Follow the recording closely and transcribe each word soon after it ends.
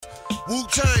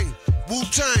Wu-Tang,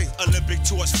 Wu-Tang. Olympic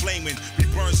torch flaming, we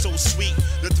burn so sweet.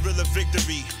 The thrill of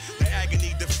victory, the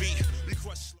agony defeat. We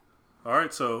crush. All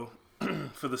right, so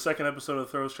for the second episode of the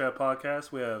Throws Chat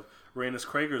podcast, we have Reynis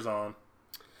Kragers on.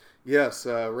 Yes,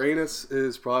 Reynis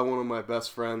is probably one of my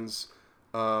best friends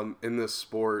in this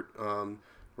sport.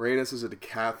 Reynis is a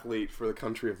decathlete for the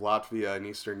country of Latvia in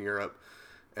Eastern Europe.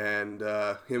 And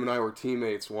him and I were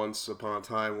teammates once upon a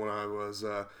time when I was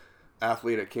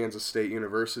athlete at Kansas State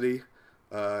University.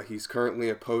 He's currently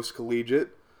a post-collegiate,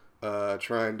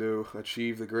 trying to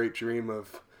achieve the great dream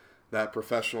of that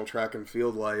professional track and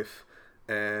field life.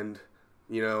 And,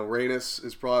 you know, Reynis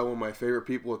is probably one of my favorite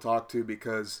people to talk to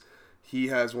because he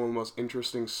has one of the most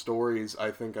interesting stories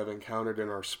I think I've encountered in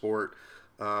our sport.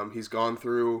 He's gone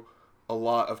through a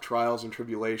lot of trials and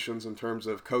tribulations in terms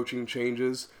of coaching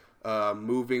changes,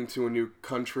 moving to a new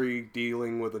country,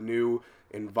 dealing with a new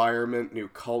environment, new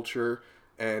culture,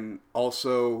 and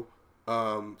also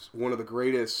one of the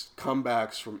greatest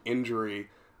comebacks from injury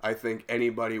I think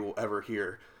anybody will ever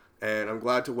hear. And I'm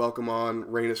glad to welcome on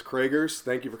Reynis Kragers.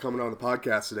 Thank you for coming on the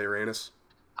podcast today, Reynis.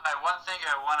 Hi, one thing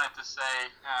I wanted to say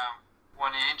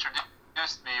when you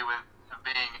introduced me with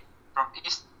being from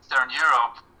Eastern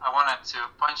Europe, I wanted to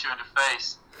punch you in the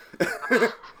face.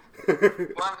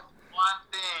 one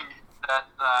thing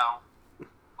that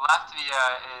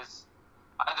Latvia is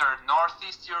either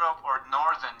Northeast Europe or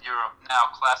Northern Europe now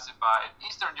classified.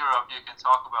 Eastern Europe, you can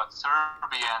talk about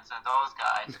Serbians and those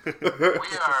guys.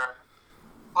 We are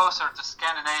closer to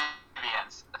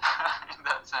Scandinavians in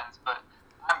that sense, but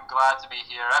I'm glad to be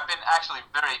here. I've been actually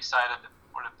very excited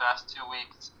for the past 2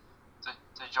 weeks to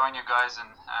join you guys and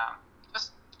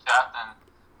just chat and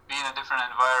be in a different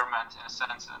environment in a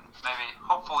sense and maybe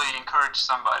hopefully encourage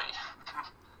somebody.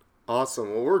 Awesome.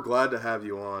 Well, we're glad to have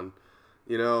you on.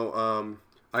 You know,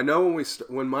 I know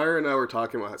when Myra and I were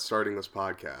talking about starting this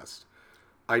podcast,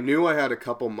 I knew I had a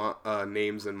couple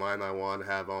names in mind I wanted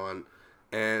to have on,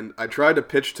 and I tried to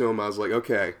pitch to him. I was like,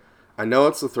 okay, I know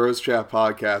it's the Throws Chat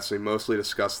podcast, we mostly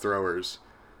discuss throwers,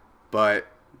 but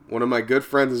one of my good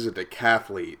friends is a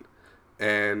decathlete,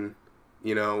 and,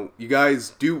 you know, you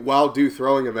guys do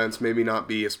throwing events, maybe not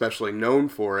be especially known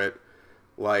for it.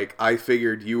 Like, I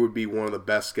figured you would be one of the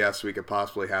best guests we could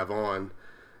possibly have on,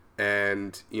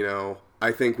 and, you know,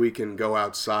 I think we can go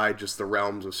outside just the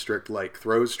realms of strict, like,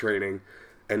 throws training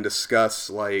and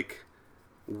discuss, like,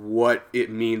 what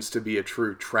it means to be a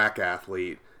true track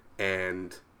athlete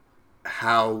and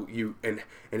how you and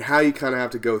how you kind of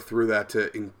have to go through that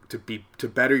to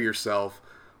better yourself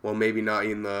while maybe not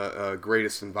in the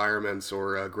greatest environments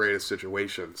or greatest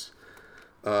situations.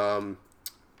 I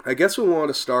guess we want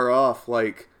to start off,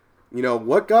 like, you know,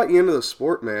 what got you into the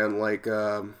sport, man? Like,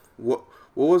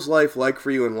 what was life like for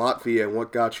you in Latvia, and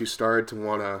what got you started to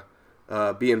want to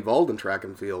be involved in track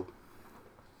and field?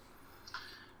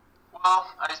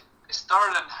 Well, I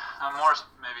started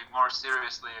maybe more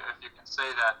seriously, if you can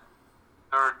say that,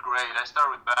 third grade. I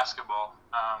started with basketball.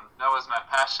 That was my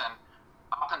passion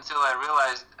up until I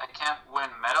realized I can't win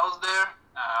medals there.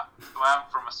 So I'm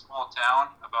from a small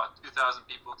town, about 2,000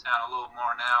 people town, a little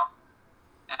more now.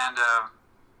 And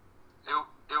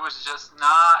it was just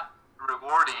not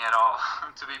rewarding at all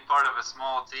to be part of a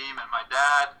small team. And my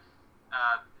dad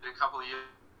did a couple of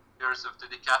years of the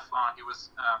decathlon. He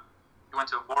went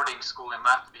to a boarding school in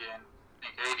Latvia in, I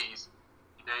think, the 80s,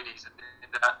 and did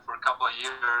that for a couple of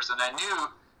years. And I knew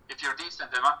if you're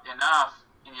decent enough in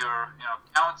your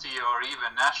county or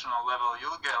even national level,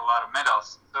 you'll get a lot of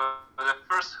medals. So the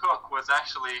first hook was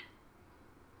actually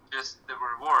just the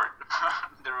reward,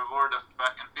 the reward of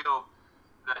track and field,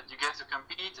 that you get to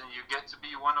compete and you get to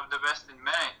be one of the best in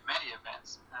many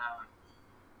events.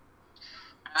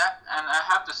 And I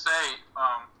have to say,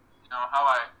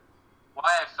 why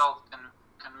I felt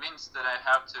convinced that I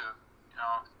have to,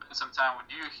 spend some time with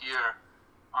you here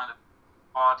on the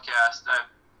podcast.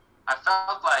 I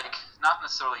felt like not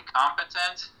necessarily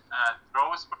competent,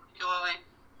 throws particularly.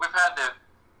 We've had the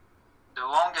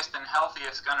longest and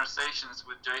healthiest conversations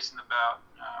with Jason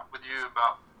with you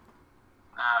about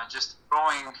just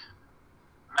throwing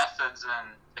methods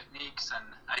and techniques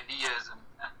and ideas and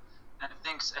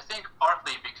things. I think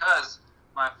partly because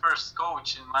my first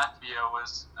coach in Latvia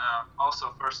was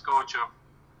also first coach of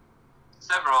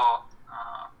several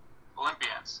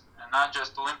Olympians, and not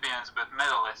just Olympians but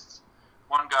medalists.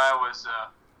 One guy was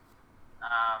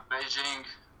Beijing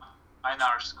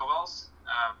Einar Skovals,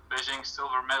 Beijing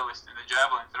silver medalist in the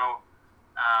javelin throw.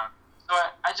 So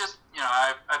I just,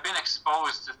 I've been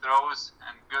exposed to throws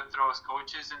and good throws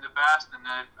coaches in the past, and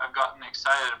I've gotten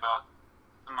excited about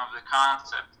some of the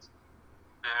concepts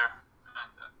there.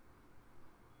 And the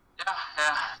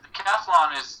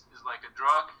decathlon is like like a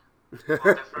drug,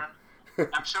 or different.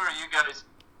 I'm sure you guys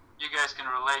can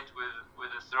relate with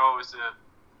the throws.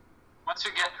 Once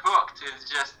you get hooked, it's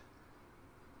just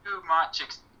too much.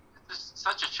 It's just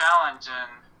such a challenge,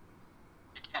 and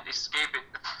you can't escape it.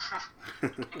 You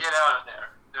can't get out of there.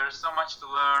 There's so much to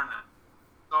learn, and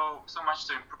so much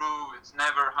to improve. It's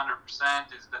never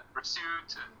 100%. It's that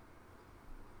pursuit, and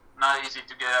not easy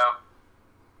to get out.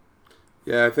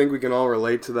 Yeah, I think we can all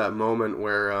relate to that moment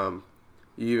where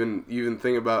you even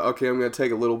think about, okay, I'm going to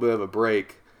take a little bit of a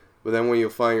break, but then when you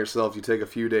find yourself, you take a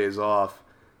few days off,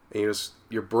 and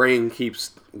your brain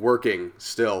keeps working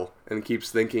still and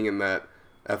keeps thinking in that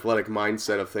athletic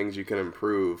mindset of things you can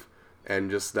improve,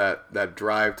 and just that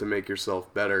drive to make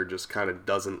yourself better just kind of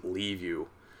doesn't leave you.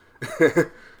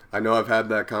 I know I've had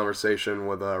that conversation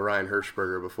with Ryan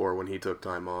Hirschberger before when he took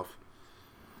time off.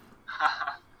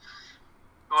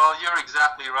 Well, you're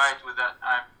exactly right with that.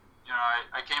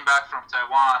 I came back from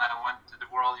Taiwan. I went to the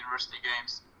World University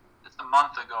Games just a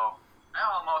month ago,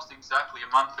 almost exactly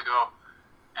a month ago,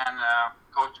 and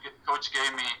coach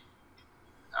gave me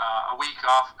a week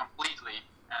off completely,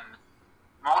 and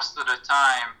most of the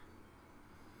time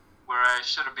where I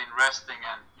should have been resting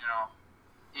and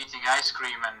eating ice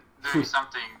cream and doing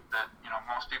something that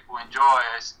most people enjoy,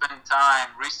 I spent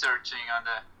time researching on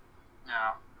the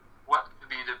what could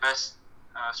be the best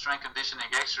strength conditioning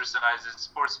exercises,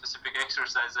 sport-specific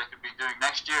exercises I could be doing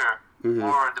next year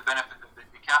for the benefit of the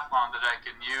decathlon that I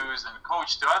can use and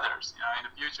coach to others, in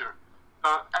the future.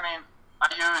 So, I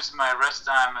use my rest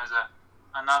time as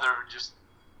another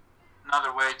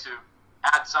way to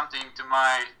add something to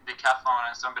my decathlon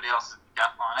and somebody else's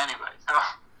decathlon anyway. So,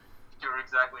 you're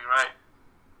exactly right.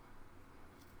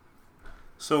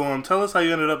 So, tell us how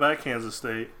you ended up at Kansas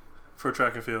State for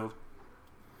track and field.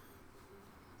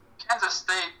 Kansas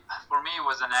State, for me,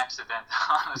 was an accident,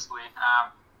 honestly.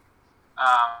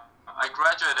 I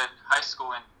graduated high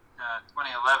school in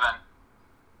 2011,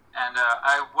 and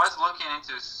I was looking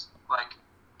into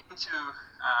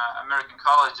American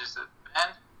colleges then,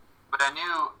 but I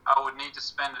knew I would need to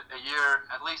spend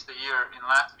at least a year in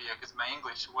Latvia, because my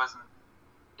English wasn't.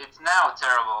 It's now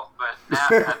terrible, but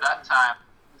at that time,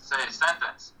 say a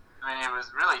sentence. It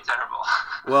was really terrible.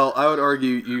 Well, I would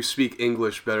argue you speak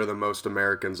English better than most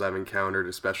Americans I've encountered,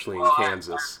 especially in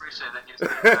Kansas. I appreciate that you said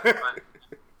that,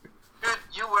 but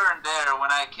you weren't there when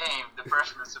I came the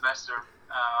freshman semester.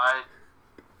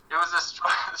 It was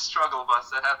a struggle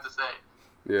bus, I have to say.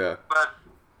 Yeah. But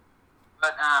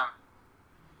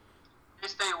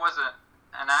K-State was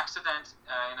an accident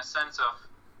in a sense of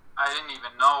I didn't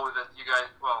even know that you guys,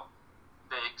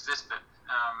 they existed.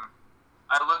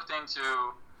 I looked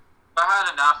into. I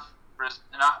had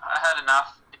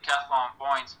enough decathlon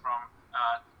points from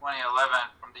 2011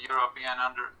 from the European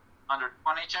under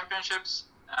 20 championships.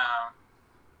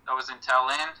 That was in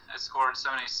Tallinn. I scored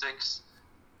 76-39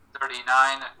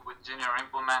 with junior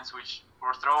implements, which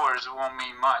for throwers won't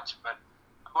mean much, but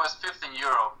I was fifth in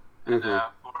Europe. And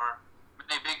for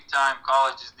many big-time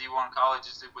colleges, D1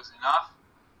 colleges, it was enough.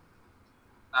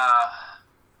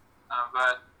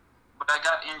 But I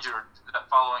got injured that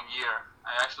following year.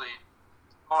 I actually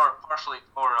partially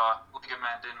tore a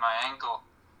ligament in my ankle,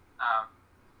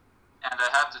 and I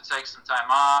had to take some time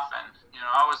off. And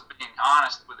I was being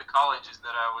honest with the colleges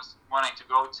that I was wanting to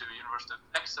go to, University of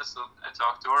Texas. So I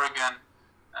talked to Oregon,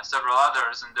 several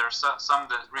others, and there's some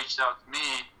that reached out to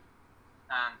me,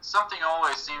 and something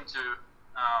always seemed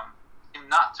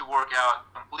not to work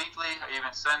out completely. I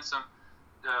even sent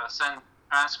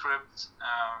transcripts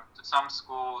to some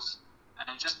schools, and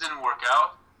it just didn't work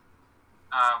out.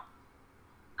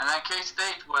 And then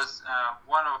K-State was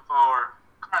one of our,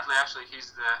 currently actually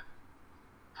he's the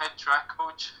head track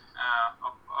coach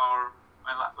of our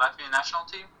Latvian national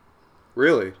team.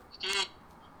 Really?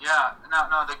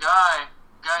 No, the guy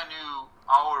knew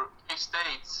our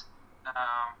K-State's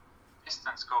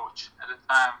distance coach at the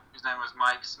time. His name was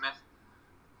Mike Smith.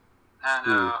 And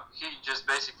he just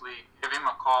basically gave him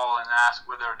a call and asked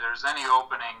whether there's any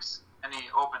openings, any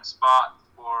open spot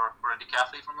for a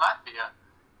decathlete from Latvia.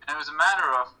 And it was a matter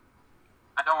of,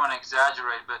 I don't want to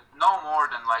exaggerate, but no more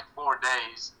than 4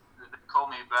 days. They called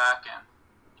me back, and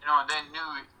they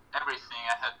knew everything.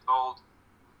 I had told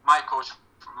my coach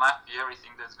from Latvia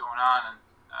everything that's going on, and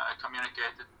I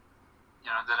communicated,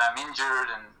 that I'm injured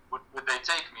and would they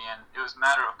take me? And it was a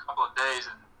matter of a couple of days,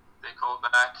 and they called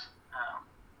back.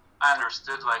 I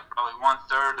understood probably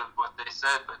 1/3 of what they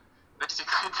said, but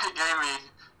basically they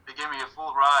gave me a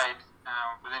full ride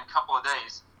within a couple of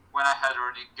days when I had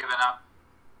already given up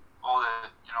all the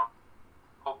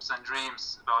hopes and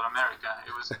dreams about America.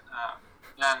 It was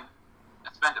and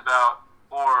I spent about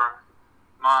 4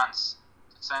 months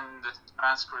send the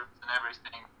transcript and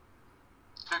everything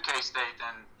to K-State,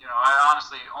 and I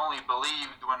honestly only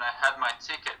believed when I had my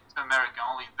ticket to America.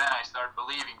 Only then I started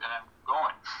believing that I'm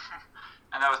going.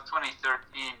 And that was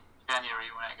 2013 January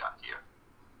when I got here.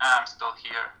 And I'm still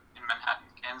here in Manhattan,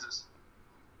 Kansas.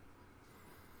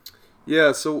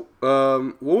 Yeah, so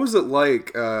what was it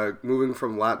like moving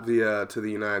from Latvia to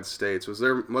the United States? Was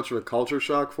there much of a culture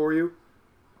shock for you?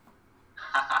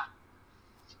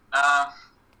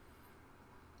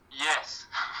 Yes.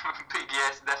 Big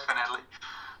yes, definitely.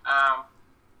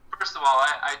 First of all,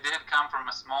 I did come from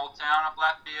a small town of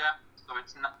Latvia, so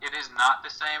it is not the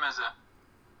same as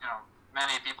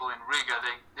many people in Riga.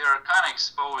 They are kind of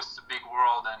exposed to big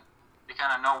world, and they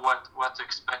kind of know what to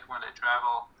expect when they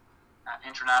travel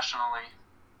internationally.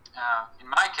 In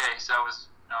my case,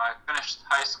 I finished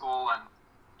high school, and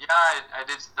I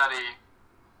did study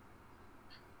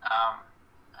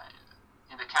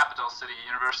in the capital city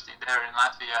university there in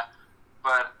Latvia,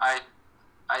 but I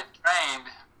trained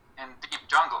in deep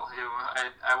jungle.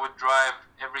 I would drive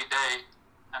every day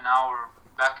an hour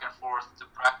back and forth to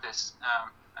practice,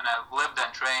 and I lived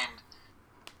and trained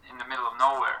in the middle of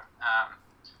nowhere.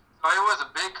 So it was a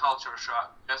big culture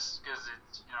shock, just because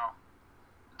it's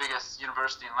the biggest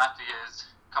university in Latvia is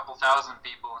a couple thousand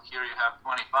people, and here you have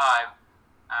 25.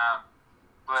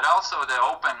 But also the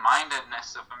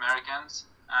open-mindedness of Americans,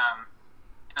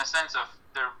 in a sense of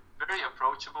they're very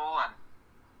approachable, and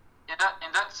in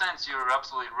that sense you're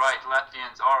absolutely right.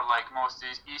 Latvians are like most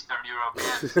Eastern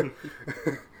Europeans.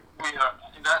 We are,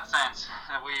 in that sense,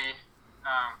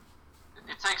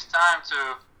 it takes time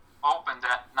to open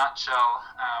that nutshell,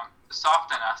 to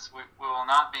soften us. We will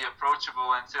not be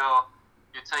approachable until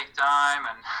you take time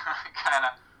and kind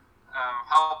of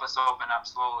help us open up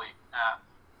slowly.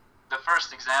 The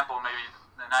first example, maybe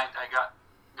the night I got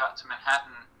to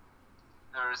Manhattan,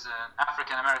 there was an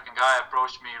African American guy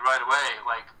approached me right away,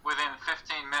 like within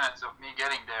 15 minutes of me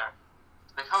getting there.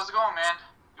 Like, how's it going, man?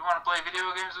 You want to play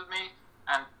video games with me?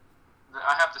 And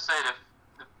I have to say that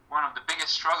one of the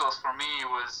biggest struggles for me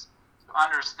was to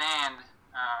understand,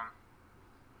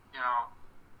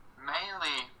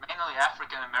 mainly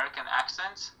African American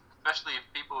accents, especially if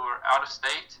people were out of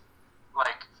state,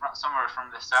 like somewhere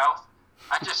from the South.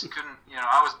 I just couldn't,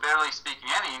 I was barely speaking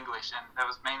any English, and that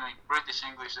was mainly British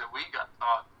English that we got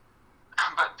taught.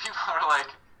 But people are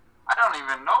like, I don't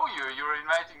even know you. You were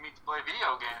inviting me to play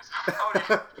video games.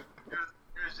 It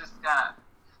was just kind of,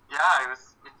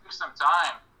 it took some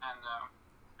time. And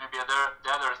maybe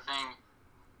the other thing,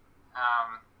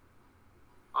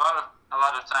 a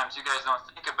lot of times you guys don't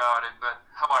think about it, but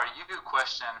how are you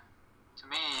question, to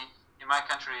me, in my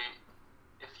country,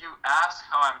 if you ask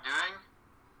how I'm doing,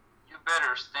 you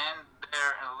better stand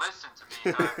there and listen to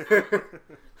me.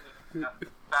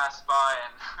 Pass by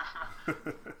and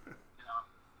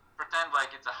pretend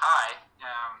like it's a hi.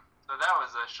 So that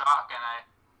was a shock, and I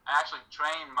actually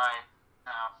trained my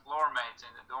floor mates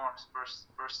in the dorms first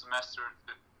semester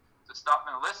to stop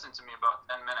and listen to me about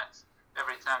 10 minutes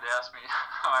every time they ask me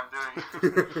how I'm doing.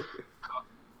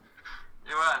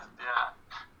 It was, yeah.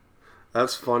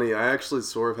 That's funny. I actually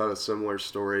sort of had a similar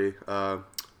story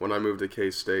when I moved to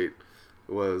K-State.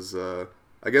 Was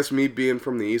I guess me being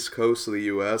from the East Coast of the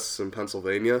U.S. in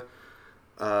Pennsylvania,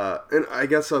 and I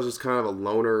guess I was just kind of a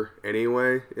loner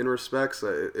anyway in respects.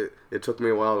 It took me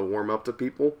a while to warm up to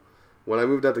people. When I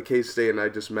moved out to K-State and I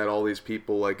just met all these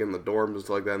people like in the dorms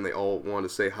like that, and they all wanted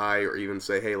to say hi or even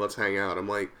say, hey, let's hang out. I'm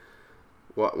like,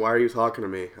 why are you talking to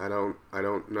me? I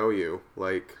don't know you.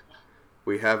 Like,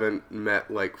 we haven't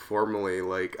met like formally.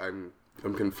 Like, I'm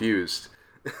confused.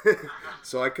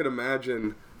 So I could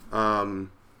imagine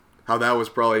how that was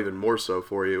probably even more so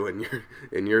for you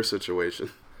in your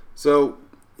situation. So,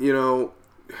 you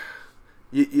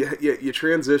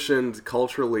transitioned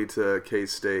culturally to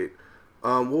K-State.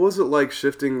 What was it like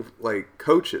shifting like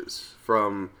coaches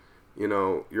from,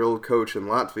 your old coach in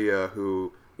Latvia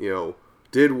who,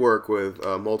 did work with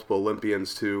multiple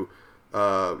Olympians to,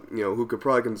 who could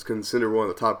probably consider one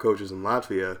of the top coaches in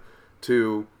Latvia,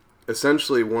 to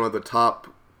essentially one of the top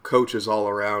coaches all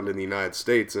around in the United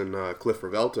States, in Cliff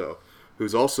Revelto,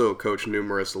 who's also coached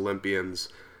numerous Olympians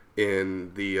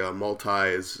in the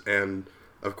multis, and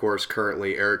of course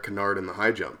currently Eric Kennard in the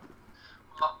high jump.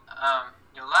 Well,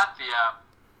 in Latvia,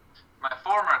 my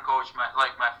former coach,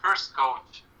 my first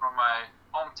coach from my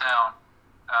hometown,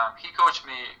 he coached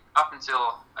me up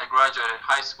until I graduated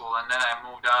high school, and then I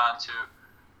moved on to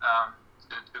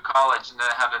college, and then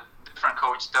I had a different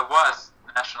coach that was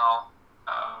national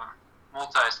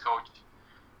multis coach,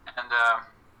 and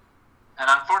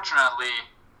unfortunately,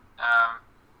 I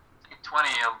think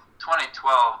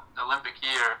 2012, the Olympic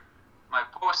year, my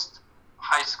post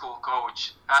high school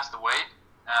coach passed away,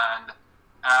 and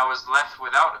I was left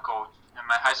without a coach. And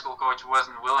my high school coach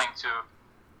wasn't willing to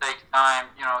take time.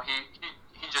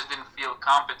 He just didn't feel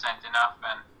competent enough,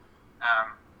 and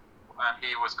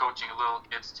he was coaching little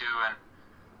kids too. And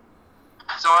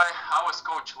so I was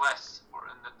coachless for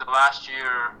the last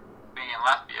year being in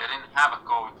Latvia. I didn't have a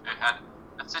coach. I had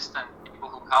assistant people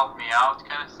who helped me out,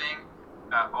 kind of thing,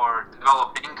 or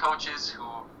developing coaches who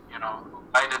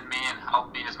guided me and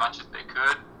helped me as much as they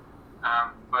could.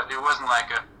 But it wasn't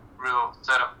like a real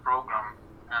set-up program.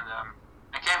 And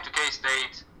I came to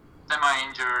K-State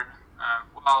semi-injured.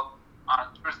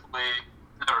 Truthfully,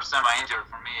 never semi-injured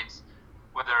for me. It's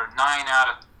whether 9 out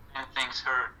of 10 things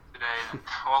hurt today than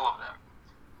all of them.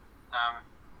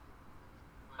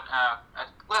 At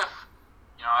Cliff,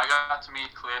 I got to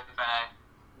meet Cliff, and I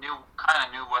kind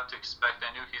of knew what to expect.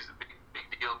 I knew he's a big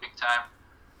deal, big time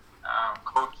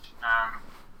coach.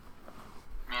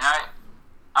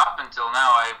 Up until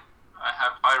now, I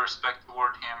have high respect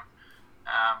toward him,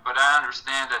 but I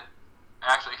understand that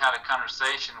I actually had a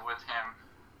conversation with him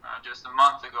just a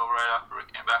month ago, right after I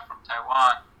came back from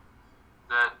Taiwan,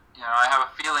 that I have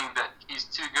a feeling that he's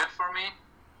too good for me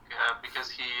because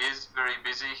he is very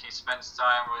busy. He spends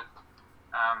time with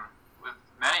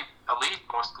many elite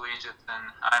post-collegiates, and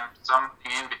I'm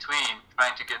something in between,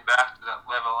 trying to get back to that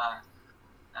level.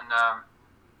 And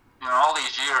all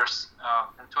these years,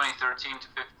 from 2013 to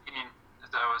 15, as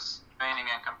I was training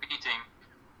and competing,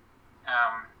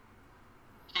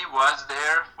 he was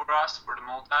there for us, for the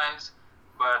multis,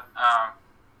 but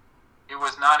it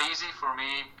was not easy for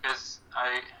me because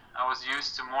I was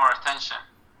used to more attention.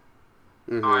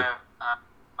 Mm-hmm. So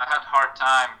I had a hard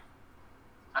time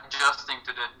adjusting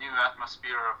to the new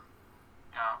atmosphere of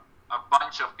a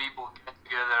bunch of people get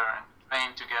together and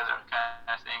train together, kind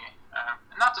of thing.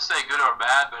 Not to say good or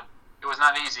bad, but it was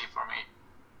not easy for me.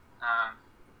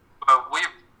 But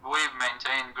we've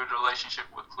maintained good relationship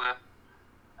with Cliff.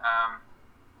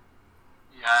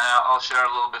 I'll share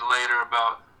a little bit later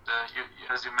about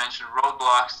as you mentioned,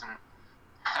 roadblocks and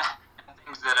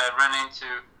things that I ran into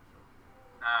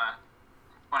in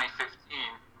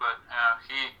 2015. But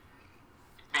he's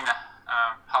been a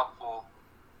helpful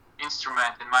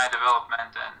instrument in my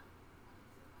development, and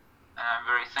I'm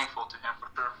very thankful to him for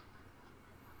sure.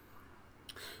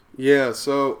 Yeah,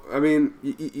 so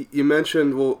you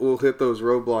mentioned we'll hit those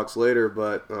roadblocks later,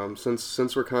 but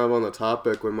since we're kind of on the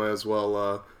topic, we might as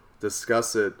well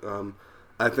discuss it.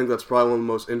 I think that's probably one of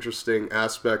the most interesting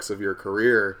aspects of your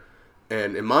career,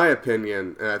 and in my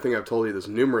opinion, and I think I've told you this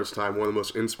numerous times, one of the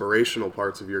most inspirational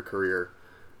parts of your career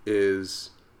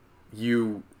is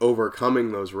you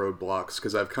overcoming those roadblocks,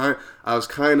 because I was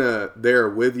kind of there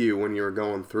with you when you were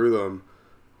going through them.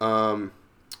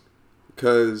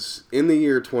 Because in the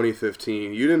year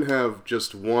 2015, you didn't have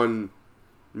just one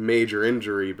major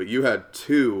injury, but you had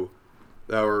two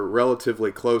that were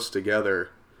relatively close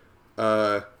together.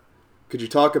 Could you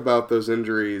talk about those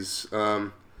injuries,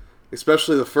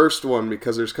 especially the first one,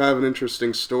 because there's kind of an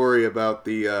interesting story about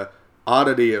the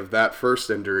oddity of that first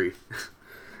injury.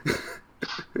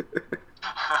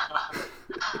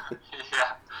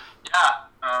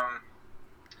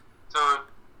 So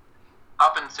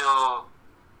up until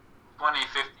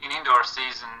 2015 indoor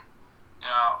season,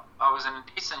 I was in a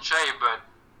decent shape, but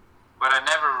I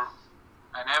never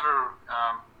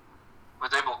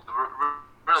was able to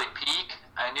really peak.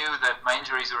 I knew that my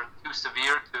injuries were too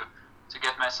severe to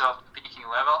get myself to peaking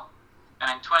level. And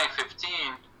in 2015,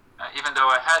 even though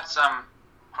I had some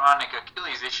chronic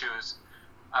Achilles issues,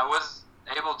 I was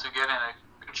able to get in a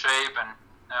good shape and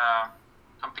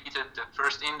competed the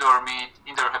first indoor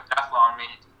heptathlon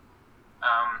meet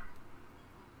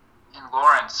in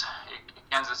Lawrence,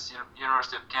 Kansas,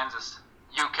 University of Kansas,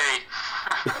 UK.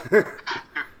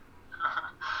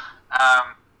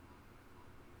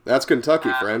 That's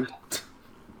Kentucky, friend.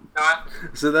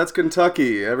 So that's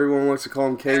Kentucky. Everyone wants to call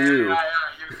them KU. Yeah,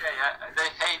 UK. They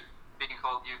hate being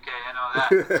called UK. I know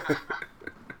that.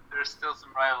 There's still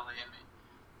some rivalry in me.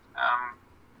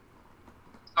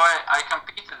 So I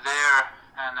competed there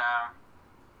and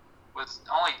was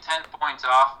only 10 points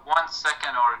off, 1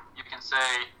 second, or you can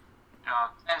say,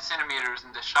 10 centimeters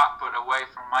in the shot put away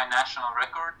from my national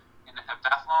record in the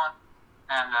heptathlon,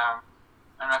 and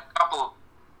a couple,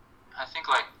 I think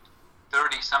like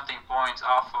 30-something points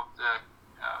off of the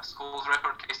school's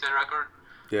record, K-State record.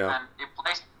 Yeah. And it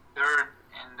placed third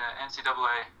in the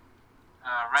NCAA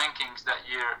rankings that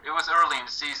year. It was early in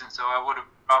the season, so I would have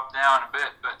dropped down a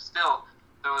bit, but still,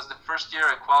 that was the first year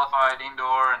I qualified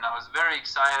indoor, and I was very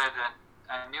excited, and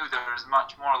I knew there was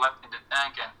much more left in the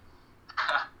tank, and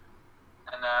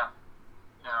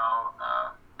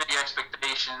big big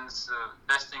expectations,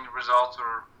 testing results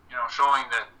were, showing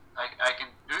that I can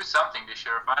do something this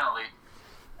year finally.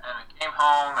 And I came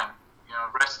home and,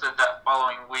 rested that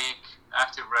following week,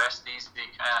 active rest, easy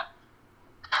kind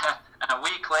of. And a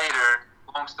week later,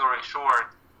 long story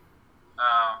short,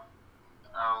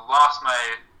 lost my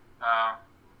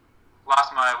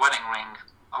wedding ring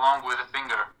along with a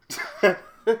finger. It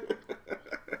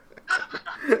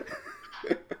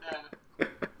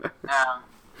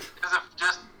was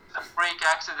just a freak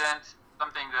accident,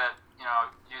 something that you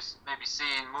maybe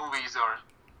see in movies or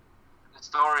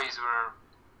stories where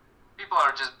people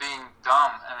are just being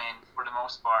dumb. I mean, for the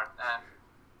most part, and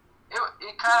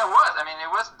it kind of was. I mean, it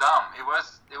was dumb. It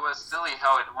was silly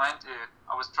how it went.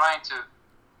 I was trying to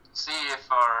see if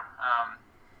our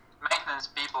maintenance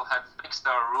people had fixed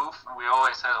our roof, and we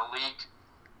always had a leak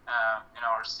in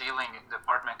our ceiling in the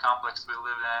apartment complex we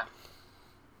lived in.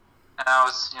 And I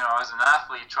was, as an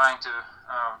athlete, trying to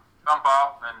jump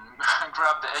up and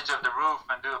grab the edge of the roof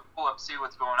and do a pull-up, see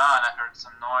what's going on. I heard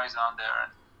some noise on there,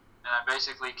 and I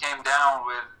basically came down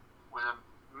with a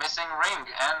missing ring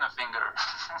and a finger.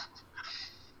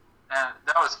 And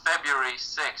that was February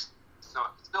 6th, so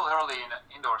it's still early in the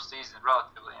indoor season,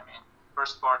 relatively. I mean,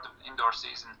 first part of the indoor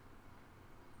season.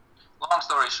 Long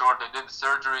story short, they did the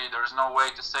surgery. There's no way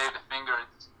to save the finger.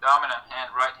 It's dominant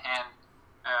hand, right hand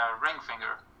ring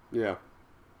finger. Yeah.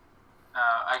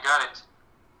 I got it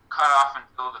cut off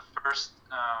until the first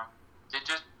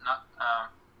digit,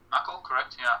 knuckle,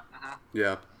 correct? Yeah. Mm-hmm.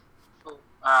 Yeah.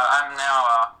 I'm now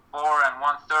a 4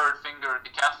 1/3 finger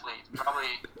decathlete.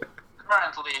 Probably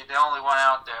currently the only one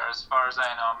out there, as far as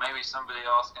I know. Maybe somebody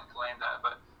else can claim that,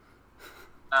 but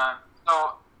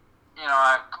so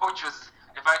coach was.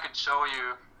 If I could show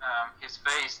you his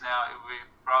face now, it would be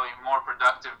probably more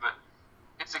productive. But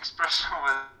his expression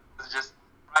was just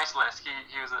priceless.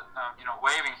 He was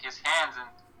waving his hands and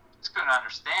just couldn't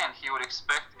understand. He would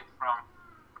expect it from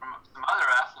some other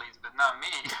athletes, but not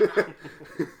me.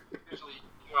 Usually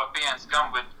Europeans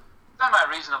come with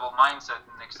semi-reasonable mindset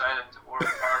and excited to work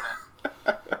hard.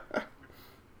 And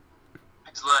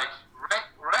it's like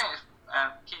right,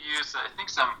 and he used I think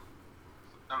some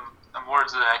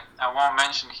words that I won't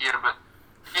mention here, but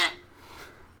he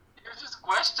was just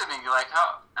questioning like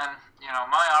how, and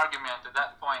my argument at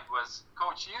that point was,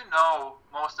 Coach,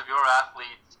 most of your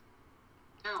athletes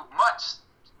do much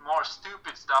more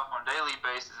stupid stuff on a daily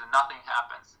basis and nothing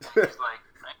happens. And he's like,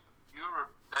 right, you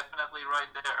were definitely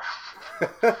right there.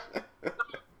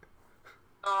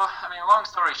 So, I mean, long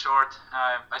story short,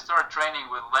 I started training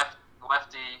with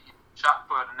lefty shot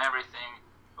put and everything.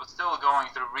 I was still going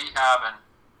through rehab,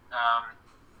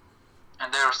 and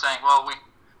they were saying, well,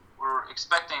 we're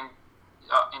expecting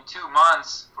in 2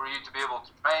 months for you to be able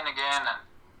to train again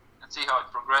and see how it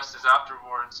progresses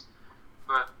afterwards.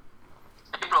 But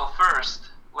April 1st,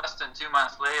 less than 2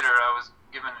 months later, I was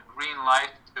given a green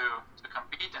light to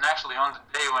compete. And actually, on the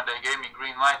day when they gave me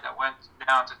green light, I went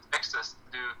down to Texas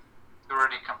to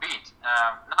already compete.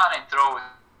 Not in throws,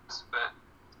 but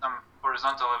some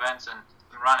horizontal events and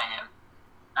some running.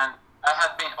 And I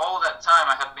had been, all that time,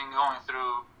 I had been going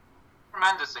through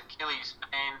tremendous Achilles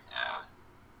pain,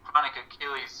 chronic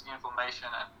Achilles inflammation,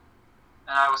 and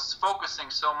I was focusing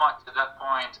so much at that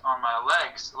point on my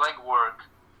leg work.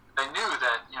 I knew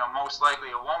that most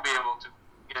likely I won't be able to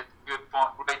get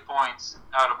great points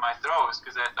out of my throws,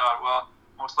 because I thought, well,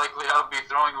 most likely I'll be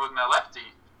throwing with my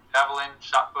lefty. Javelin,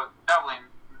 shot put, javelin,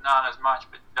 not as much,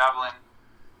 but javelin,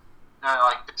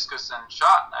 like discus and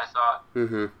shot, I thought.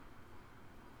 Mm-hmm.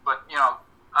 But,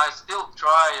 I still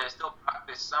try, I still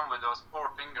practice some with those 4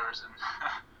 fingers. And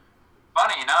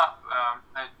funny enough,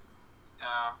 I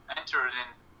entered in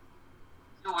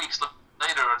 2 weeks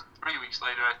later, or 3 weeks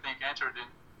later, I think, entered in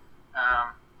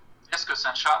discus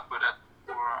and shot put at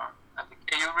the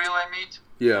KU Relay meet.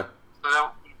 Yeah. So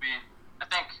that would be, I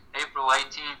think, April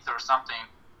 18th or something.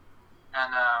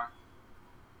 And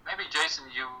maybe, Jason,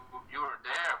 you were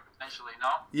there potentially,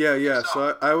 no? Yeah.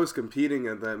 So I was competing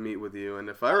at that meet with you, and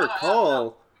if I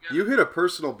recall, you hit a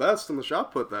personal best in the shot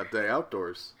put that day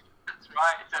outdoors. That's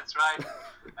right.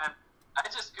 And I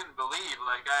just couldn't believe,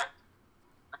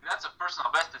 that's a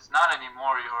personal best. It's not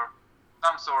anymore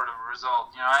some sort of result.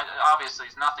 Obviously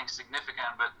it's nothing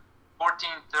significant, but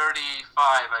 14:35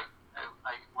 I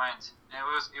went. And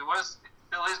it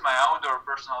still is my outdoor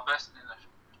personal best in the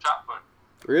shot put.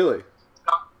 Really?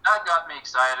 So that got me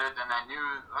excited, and I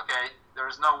knew, okay,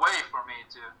 there's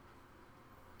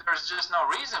just no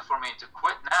reason for me to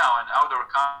quit now. And outdoor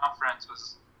conference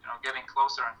was, getting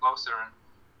closer and closer, and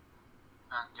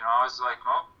I was like,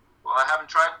 oh, well, I haven't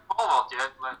tried pole vault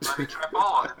yet. Let me try pole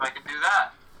vault if I can do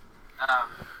that.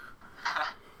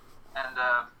 And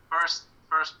first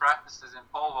practices in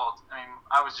pole vault, I mean,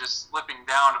 I was just slipping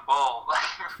down the pole.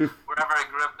 Like wherever I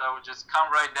gripped, I would just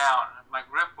come right down. My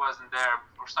grip wasn't there.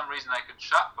 For some reason, I could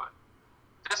shot put.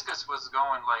 Discus was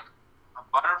going like a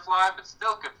butterfly, but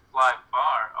still could fly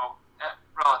far.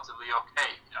 Relatively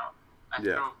okay, you know. I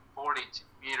threw 42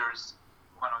 meters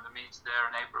one of the meets there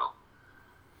in April.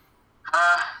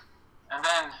 And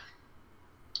then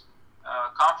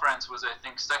conference was, I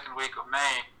think, second week of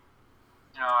May.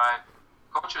 You know,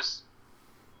 coaches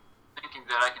thinking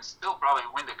that I can still probably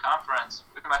win the conference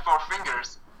with my 4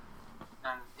 fingers.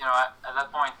 And, you know, at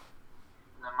that point,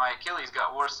 my Achilles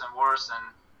got worse and worse,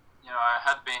 and, you know, I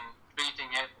had been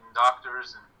treating it in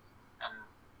doctors and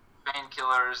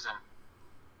painkillers and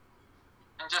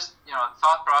just, you know,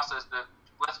 thought process that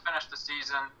let's finish the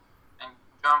season and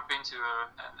jump into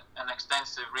an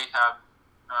extensive rehab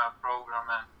program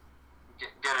and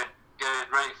get it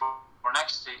ready for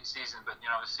next season. But, you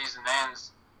know, the season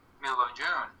ends middle of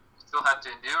June. Still had to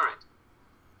endure it.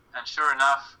 And sure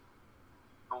enough,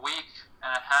 a week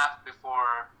and a half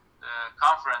before the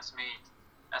conference meet,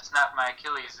 I snapped my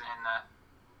Achilles in a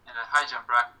high jump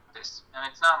practice. And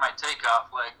it's not my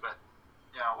takeoff leg, but,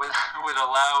 you know, with a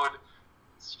loud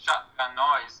shotgun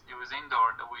noise, it was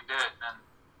indoor that we did. And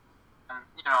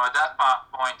you know, at that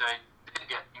point, I did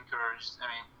get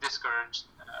discouraged.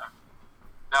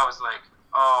 That was like,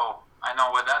 oh, I know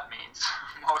what that means.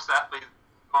 Most athletes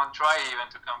don't try even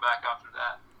to come back after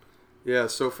that. Yeah,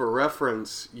 so for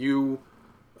reference, you,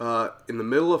 in the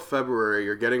middle of February,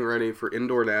 you're getting ready for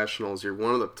indoor nationals. You're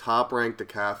one of the top-ranked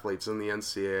decathletes in the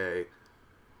NCAA.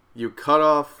 You cut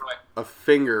off a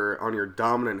finger on your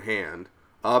dominant hand,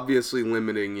 obviously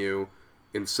limiting you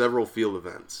in several field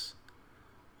events.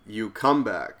 You come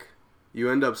back. You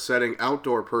end up setting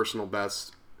outdoor personal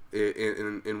bests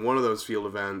in one of those field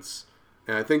events.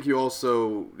 And I think did you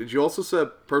also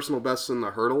set personal bests in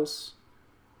the hurdles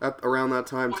around that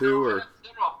time too? Or? I had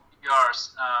several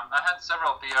PRs. I had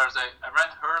several PRs. I ran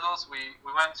hurdles. We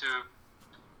went to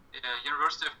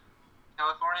University of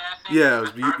California, I think. Yeah, it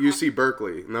was UC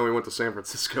Berkeley. And then we went to San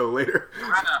Francisco later. I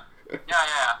ran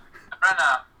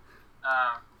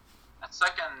a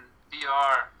second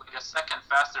PR, like a second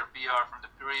faster PR from the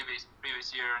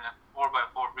previous year in a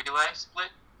 4x4 relay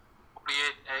split,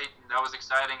 48.8, and that was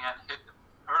exciting, and hit the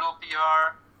hurdle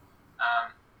PR.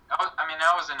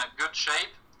 I was in a good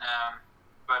shape,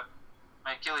 but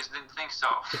my Achilles didn't think so.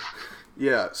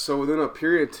 Yeah, so within a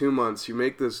period of 2 months, you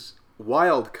make this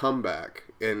wild comeback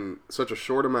in such a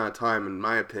short amount of time, in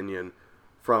my opinion,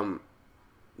 from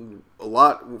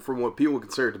what people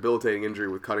consider a debilitating injury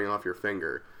with cutting off your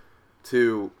finger,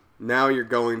 to now you're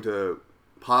going to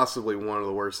possibly one of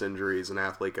the worst injuries an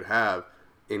athlete could have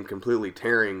in completely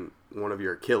tearing one of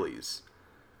your Achilles.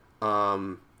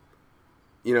 That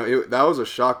was a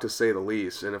shock to say the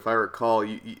least. And if I recall,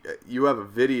 you have a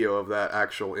video of that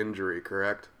actual injury,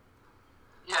 correct?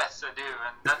 Yes, I do,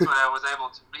 and that's what I was able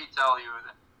to retell you.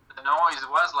 The noise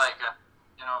was like a,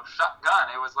 shotgun.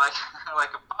 It was like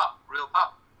like a pop, real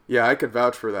pop. Yeah, I could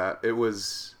vouch for that. It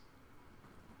was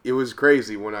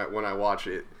crazy when I watch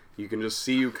it. You can just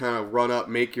see you kind of run up,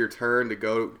 make your turn to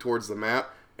go towards the mat,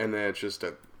 and then it's just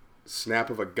a snap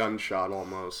of a gunshot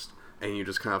almost, and you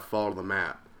just kind of fall to the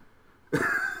mat.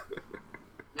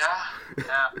 Yeah.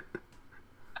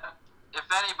 If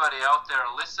anybody out there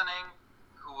listening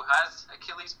who has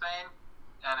Achilles pain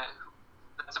and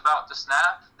that's about to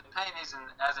snap, the pain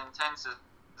isn't as intense as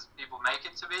people make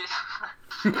it to be.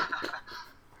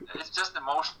 It's just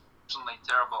emotionally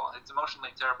terrible. It's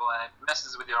emotionally terrible, and it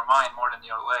messes with your mind more than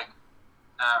your leg.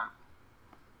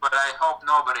 But I hope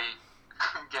nobody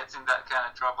gets in that kind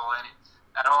of trouble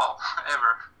at all,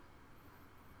 ever.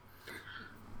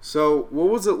 So, what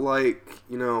was it like,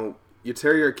 you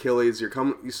tear your Achilles,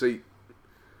 one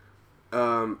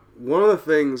of the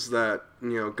things that,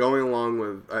 going along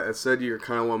with, I said you're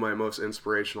kind of one of my most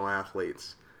inspirational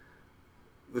athletes.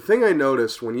 The thing I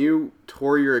noticed when you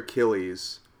tore your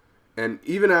Achilles, and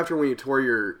even after when you tore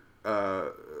your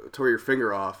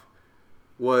finger off,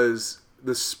 was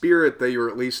the spirit that you were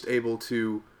at least able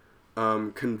to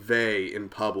convey in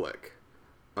public,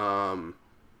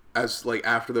 as like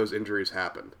after those injuries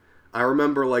happened. I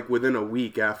remember like within a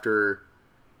week after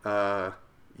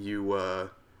you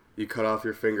cut off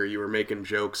your finger, you were making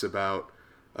jokes about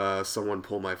someone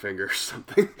pull my finger or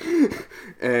something,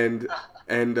 and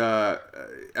I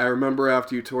remember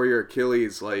after you tore your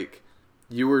Achilles, like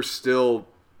you were still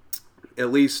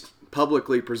at least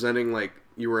publicly presenting like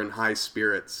you were in high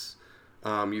spirits.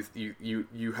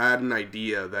 You had an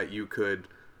idea that you could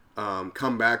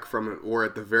come back from it, or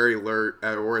at the very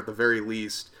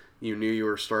least, you knew you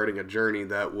were starting a journey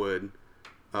that would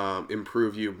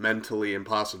improve you mentally and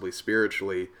possibly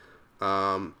spiritually.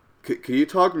 Can you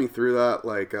talk me through that?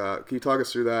 Like, can you talk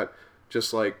us through that?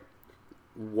 Just like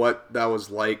what that was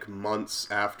like months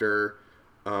after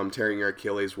tearing your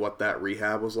Achilles, what that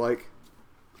rehab was like?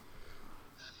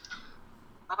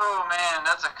 Oh man,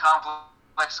 that's a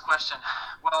complex question.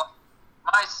 Well,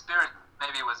 my spirit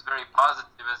maybe was very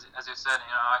positive, as you said.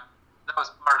 That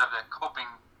was part of the coping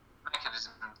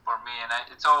mechanism for me, and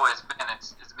it's always been.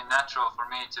 It's been natural for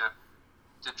me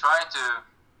to try to,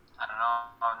 I don't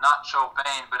know, not show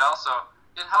pain, but also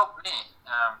it helped me,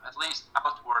 at least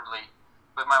outwardly.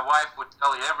 But my wife would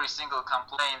tell you every single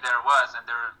complaint there was, and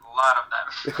there are a lot of them.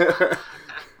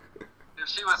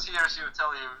 If she was here, she would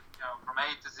tell you, from A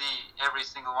to Z, every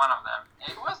single one of them.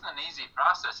 It wasn't an easy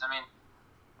process. I mean,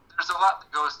 there's a lot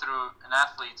that goes through an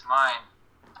athlete's mind,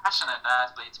 passionate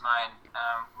athlete's mind,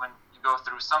 when you go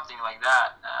through something like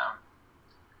that.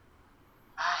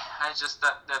 I just,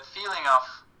 that feeling of,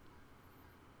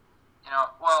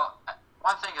 well,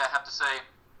 one thing I have to say,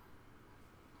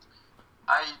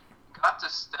 I got to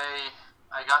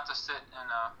sit in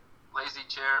a lazy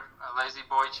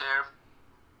boy chair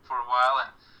for a while, and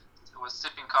was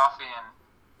sipping coffee and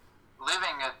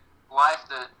living a life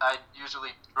that I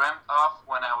usually dreamt of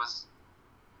when I was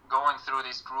going through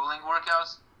these grueling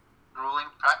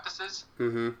practices.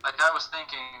 Mm-hmm. Like, I was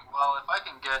thinking, well, if I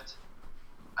can get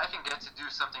to do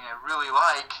something I really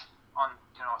like on,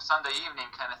 Sunday evening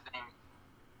kind of thing,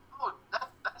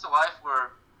 that's a life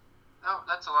of,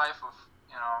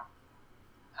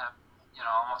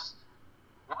 almost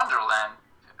Wonderland.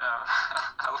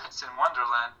 Alice in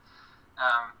Wonderland.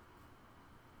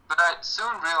 But I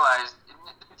soon realized, it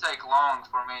didn't take long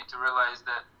for me to realize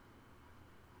that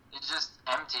it's just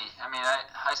empty. I mean,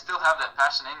 I still have that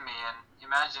passion in me, and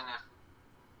imagine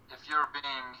if you're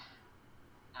being,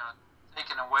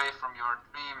 taken away from your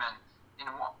dream, and in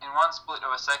one split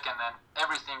of a second, then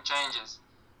everything changes.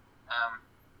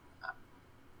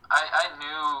 I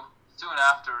knew soon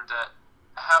after that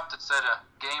I have to set a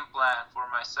game plan for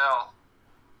myself,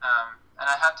 and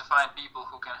I had to find people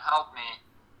who can help me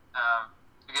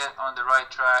to get on the right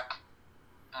track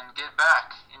and get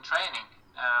back in training.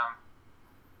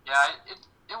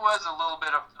 It was a little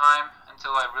bit of time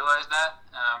until I realized that,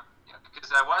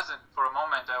 because I was in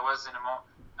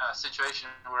a situation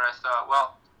where I thought,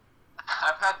 well,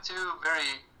 I've had two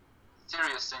very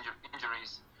serious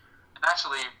injuries, and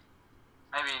actually,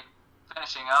 maybe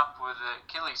finishing up with the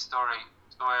Achilles story.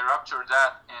 So I ruptured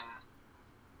that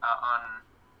on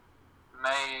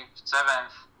May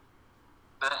 7th.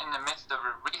 But in the midst of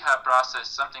a rehab process,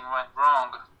 something went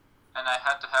wrong, and I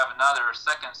had to have another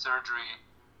second surgery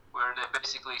where they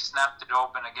basically snapped it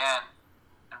open again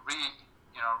and redid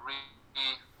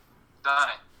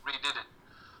it.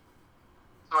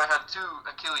 So I had two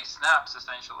Achilles snaps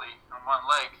essentially on one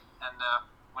leg, and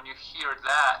when you hear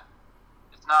that,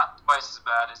 it's not twice as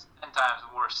bad, it's 10 times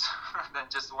worse than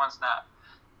just one snap.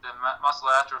 The muscle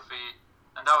atrophy,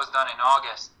 and that was done in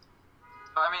August.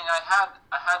 So I mean, I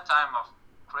had time of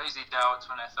crazy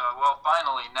doubts when I thought, well,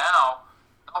 finally now,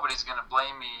 nobody's gonna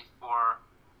blame me for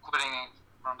quitting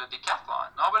from the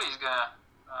decathlon. Nobody's gonna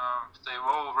say,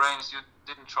 "Whoa, Reigns, you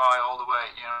didn't try all the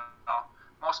way."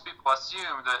 Most people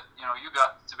assume that you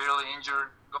got severely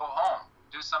injured, go home,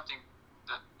 do something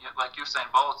that, like Usain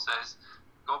Bolt says,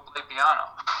 go play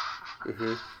piano.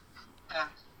 Mm-hmm.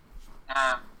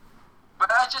 But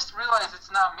I just realized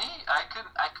it's not me. I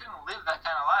couldn't live that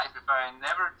kind of life if I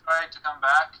never tried to come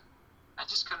back. I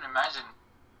just couldn't imagine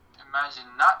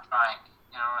not trying.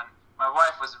 And my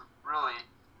wife was really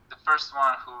the first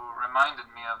one who reminded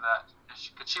me of that.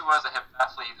 Because she was a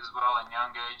heptathlete as well in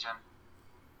young age, and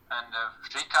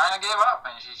she kind of gave up,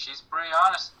 and she's pretty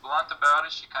honest, blunt about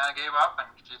it. She kind of gave up, and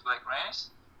she's like,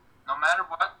 Reigns, no matter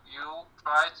what, you'll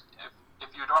try. If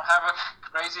you don't have a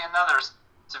crazy another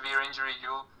severe injury,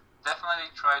 you'll definitely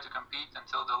try to compete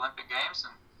until the Olympic Games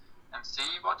and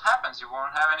see what happens. You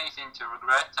won't have anything to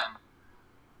regret, and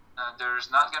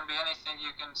there's not going to be anything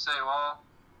you can say, well,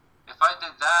 if I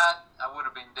did that, I would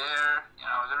have been there.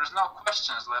 There's no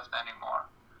questions left anymore.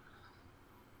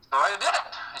 So I did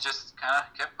it. I just kind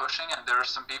of kept pushing, and there are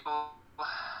some people,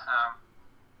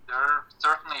 there are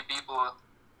certainly people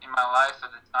in my life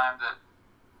at the time that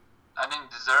I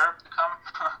didn't deserve to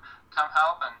come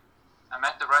help, and I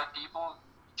met the right people,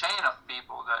 chain of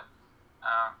people that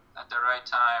at the right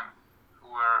time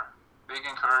who were big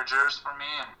encouragers for me,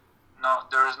 and no,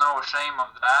 there is no shame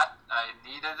of that. I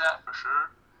needed that for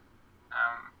sure.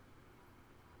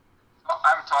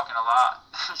 I'm talking a lot.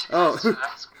 Oh,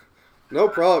 no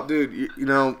problem, dude.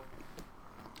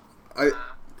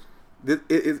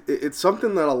 It's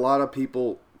something that a lot of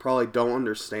people probably don't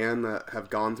understand that have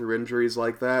gone through injuries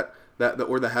like that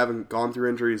or that haven't gone through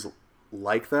injuries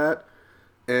like that.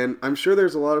 And I'm sure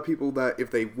there's a lot of people that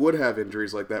if they would have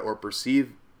injuries like that or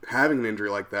perceive having an injury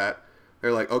like that,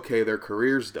 they're like, okay, their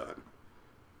career's done.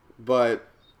 But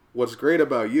what's great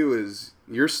about you is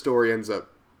your story ends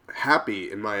up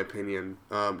happy, in my opinion,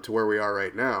 to where we are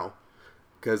right now.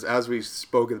 Because as we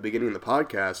spoke at the beginning of the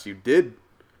podcast, you did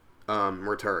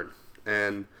return.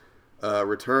 And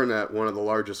return at one of the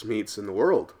largest meets in the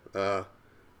world a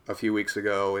few weeks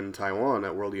ago in Taiwan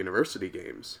at World University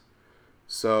Games.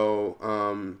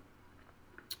 So,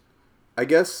 I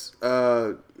guess,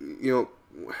 how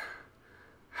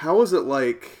is it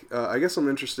like, I guess I'm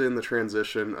interested in the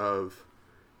transition of,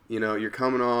 you're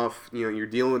coming off, you're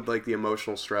dealing with like the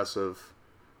emotional stress of,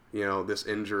 this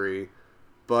injury,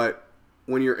 but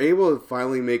when you're able to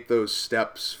finally make those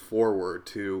steps forward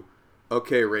to,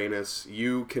 okay, Reynis,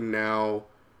 you can now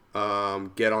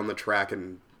get on the track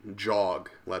and jog,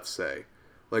 let's say.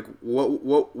 Like,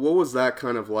 what was that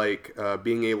kind of like,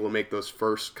 being able to make those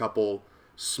first couple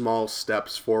small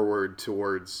steps forward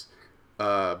towards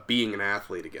being an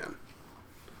athlete again?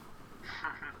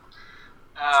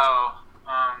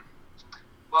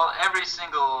 Well, every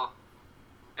single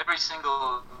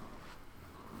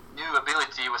new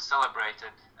ability was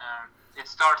celebrated. It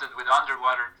started with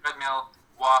underwater treadmill,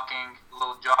 walking, a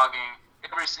little jogging.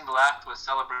 Every single act was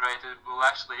celebrated. We would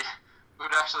actually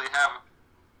have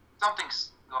something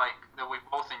like that we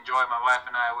both enjoy, my wife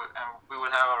and I, and we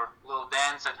would have our little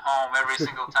dance at home every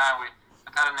single time we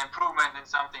had an improvement in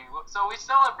something. So we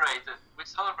celebrated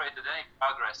any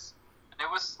progress. And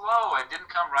it was slow. It didn't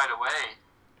come right away.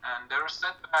 And there were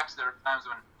setbacks. There were times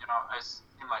when, I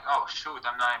seemed like, oh, shoot,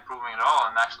 I'm not improving at all.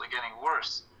 I'm actually getting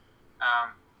worse.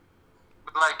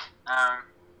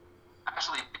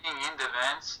 Actually being in the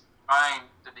events, trying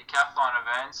the decathlon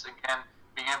events, again,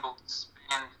 being able to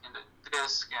spin in the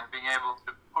disc and being able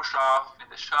to push off in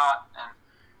the shot and,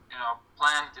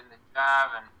 plant in the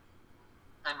jab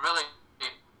and really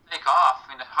take off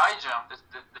in the high jump, the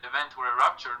event where I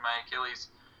ruptured my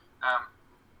Achilles.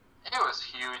 It was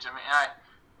huge. I mean,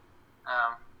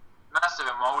 massive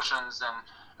emotions and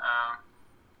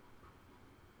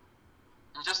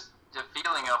just the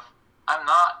feeling of I'm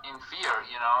not in fear,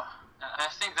 And I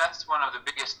think that's one of the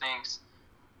biggest things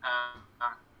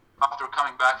after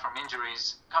coming back from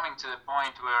injuries, coming to the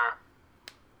point where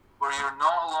you're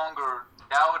no longer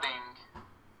doubting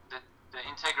the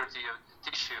integrity of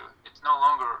the tissue. It's no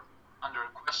longer under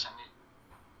question.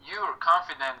 You're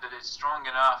confident that it's strong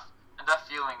enough, and that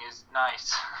feeling is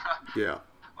nice. Yeah.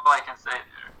 All I can say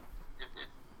there.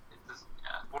 It's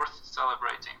worth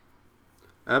celebrating.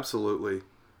 Absolutely.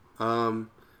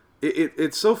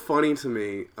 It's so funny to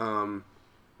me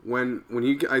when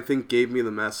you, I think, gave me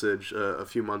the message a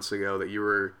few months ago that you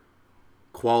were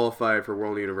qualified for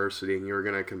World University and you were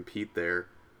going to compete there.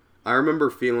 I remember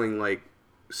feeling like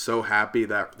so happy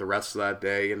that the rest of that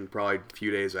day and probably a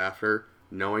few days after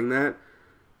knowing that,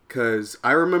 because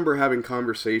I remember having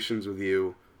conversations with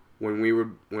you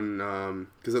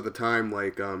because at the time,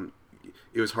 like,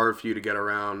 it was hard for you to get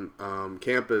around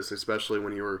campus, especially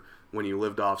when you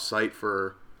lived off site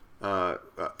for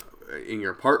in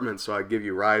your apartment. So I'd give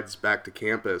you rides back to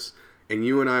campus, and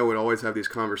you and I would always have these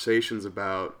conversations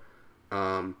about,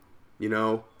 I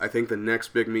think the next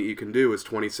big meet you can do is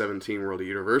 2017 World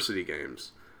University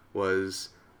Games. Was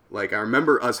like, I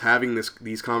remember us having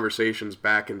these conversations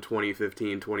back in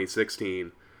 2015,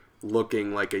 2016,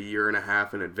 looking like a year and a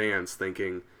half in advance,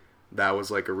 thinking that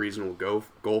was like a reasonable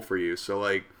goal for you. So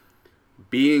like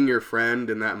being your friend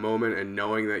in that moment and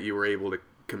knowing that you were able to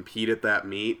compete at that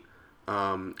meet,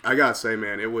 I gotta say,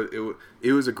 man,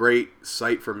 it was a great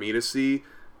sight for me to see.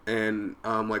 And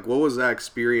like, what was that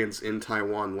experience in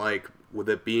Taiwan like, with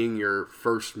it being your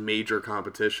first major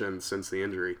competition since the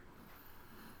injury?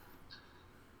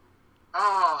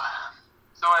 Oh,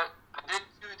 so I did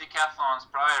 2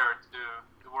 decathlons prior to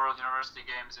the World University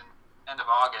Games in end of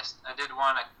August. I did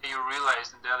one at KU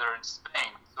Relays and the other in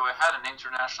Spain. So I had an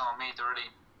international meet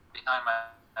already behind my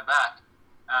back.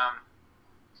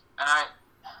 And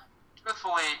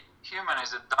truthfully, human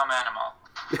is a dumb animal.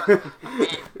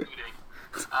 Me including.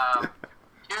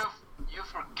 You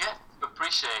forget to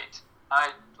appreciate.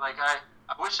 I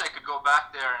wish I could go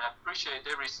back there and appreciate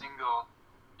every single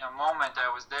moment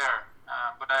I was there.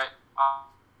 But I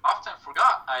often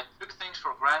forgot. I took things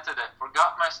for granted. I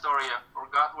forgot my story. I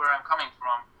forgot where I'm coming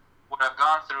from, what I've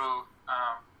gone through.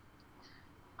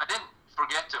 I didn't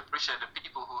forget to appreciate the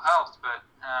people who helped, but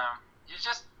you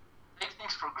just take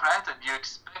things for granted. You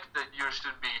expect that you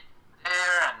should be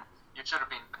there and you should have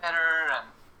been better. And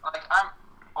like, I'm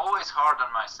always hard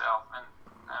on myself, and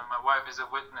my wife is a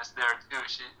witness there too.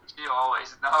 She always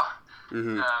see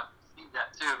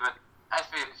that too. But I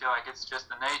feel like it's just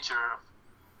the nature of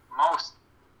most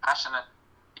passionate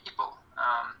people.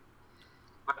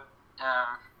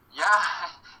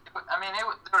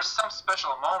 There were some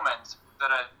special moments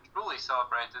that I truly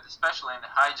celebrated, especially in the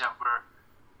high jump where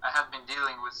I had been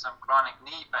dealing with some chronic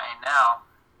knee pain now.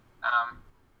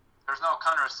 There's no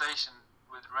conversation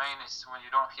with Reinis when you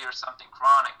don't hear something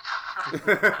chronic.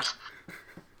 There's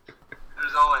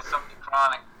always something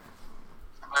chronic.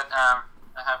 But I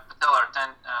have patellar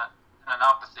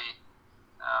tendinopathy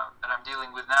that I'm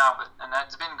dealing with now, and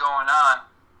that's been going on.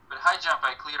 But high jump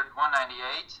I cleared 198,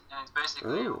 and it's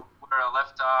basically where I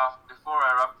left off before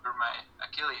I ruptured my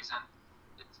Achilles, and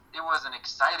it was an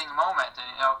exciting moment. And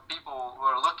people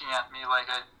were looking at me like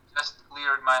I just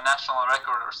cleared my national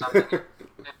record or something.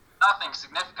 It's nothing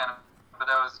significant,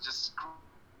 but I was just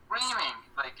screaming,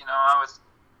 I was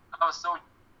so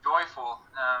joyful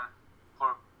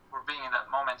for being in that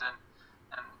moment, and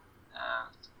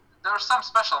there were some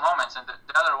special moments, and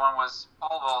the other one was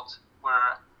pole vault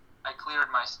where I cleared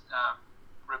my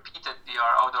repeated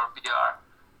PR, outdoor PR,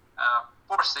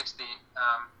 460,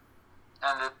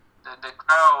 and the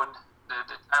crowd,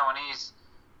 the Taiwanese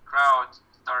crowd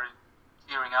started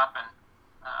cheering up, and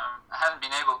I hadn't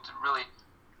been able to really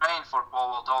train for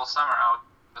pole vault all summer. I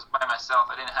was by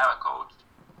myself. I didn't have a coach.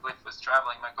 Cliff was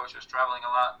traveling. My coach was traveling a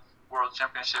lot, world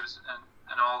championships and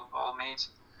all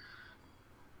meets.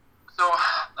 So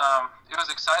it was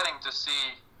exciting to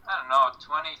see,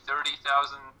 20,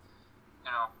 30,000,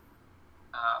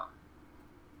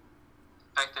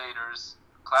 spectators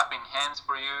clapping hands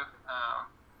for you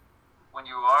when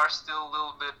you are still a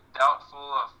little bit doubtful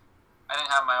of. I didn't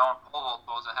have my own pole vault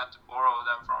poles. I had to borrow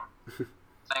them from.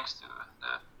 Thanks to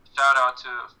the shout out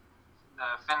to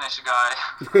the Finnish guy,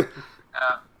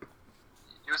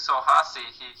 Juuso Hassi.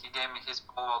 He gave me his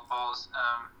pole vault poles,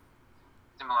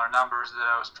 similar numbers that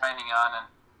I was training on,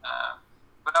 and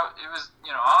but it was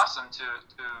awesome to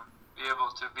be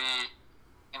able to be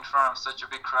in front of such a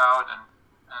big crowd and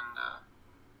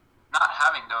not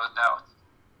having those doubts.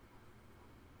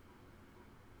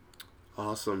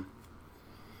 Awesome.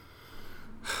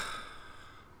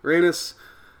 Reinis,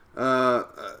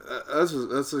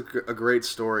 that's a great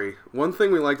story. One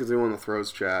thing we like to do on the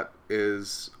Throws Chat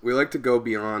is we like to go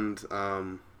beyond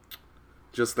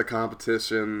just the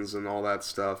competitions and all that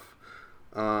stuff.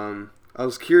 I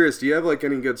was curious, do you have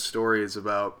any good stories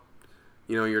about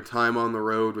your time on the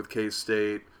road with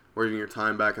K-State or even your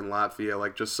time back in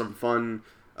Latvia, just some fun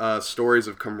stories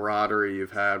of camaraderie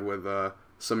you've had with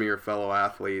some of your fellow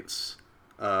athletes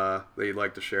that you'd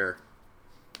like to share?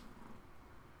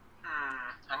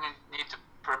 I need to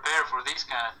prepare for these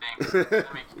kind of things.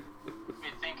 Let me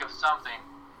think of something.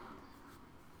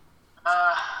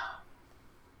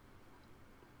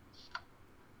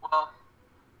 Well,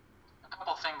 a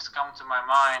couple things come to my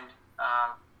mind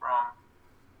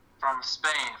from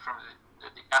Spain, from the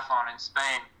decathlon in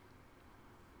Spain.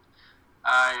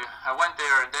 I went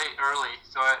there a day early,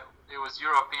 so it was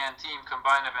European Team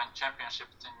Combined Event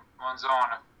Championships in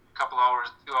Monzon, a couple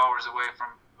hours, 2 hours away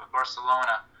from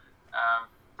Barcelona,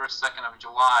 1st, 2nd of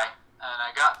July. And I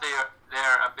got there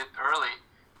a bit early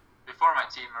before my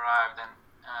team arrived, and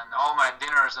all my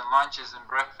dinners and lunches and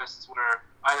breakfasts were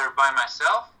either by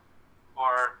myself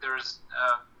or there's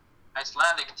an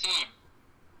Icelandic team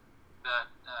that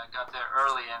got there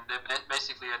early, and they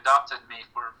basically adopted me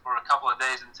for a couple of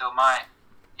days until my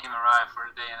team arrived for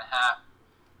a day and a half.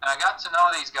 And I got to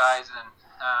know these guys, and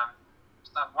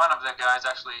one of the guys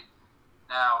actually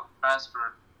now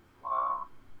transferred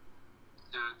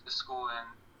to school in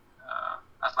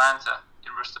Atlanta,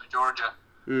 University of Georgia.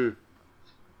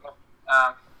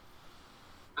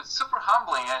 But super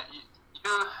humbling.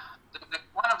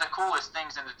 One of the coolest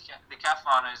things in the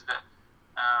decathlon is that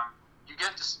you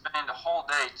get to spend a whole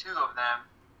day, 2 of them,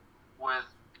 with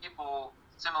people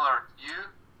similar to you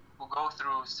who go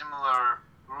through similar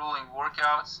grueling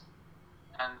workouts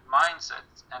and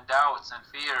mindsets and doubts and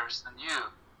fears than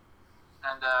you.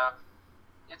 And that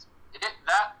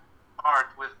part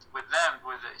with them,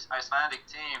 with the Icelandic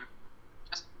team,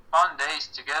 just fun days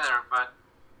together, but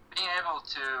being able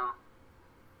to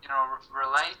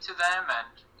relate to them and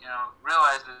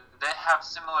realize that they have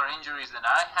similar injuries than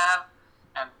I have.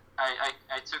 And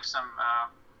I took some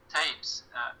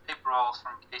tape rolls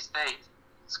from K-State,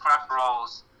 scrap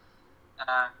rolls,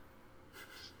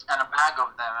 and a bag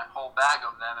of them, a whole bag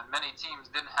of them. And many teams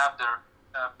didn't have their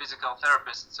physical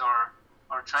therapists or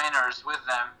trainers with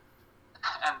them.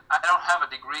 And I don't have a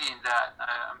degree in that.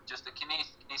 I'm just a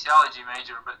kinesiology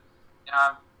major, but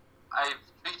I've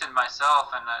treated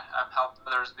myself and I've helped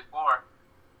others before.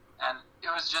 and it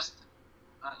was just,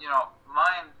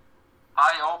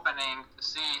 eye-opening to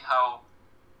see how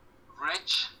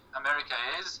rich America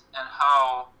is, and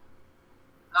how,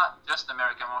 not just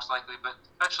America most likely, but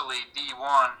especially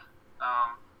D1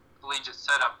 collegiate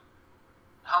setup,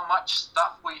 how much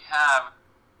stuff we have,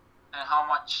 and how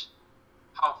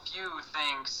few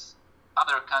things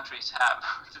other countries have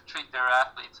to treat their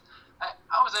athletes.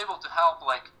 I was able to help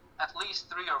like at least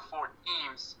 3 or 4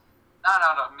 teams, not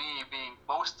out of me being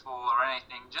boastful or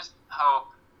anything, just how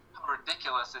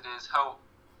ridiculous it is, how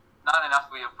not enough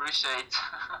we appreciate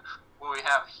what we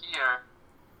have here.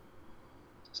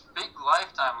 Just big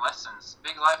lifetime lessons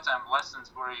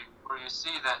where you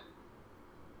see that,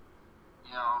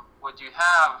 what you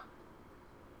have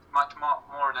is much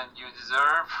more than you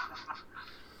deserve.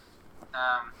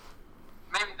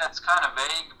 Maybe that's kind of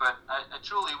vague, but I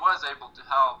truly was able to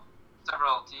help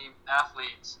several team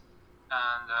athletes,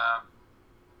 and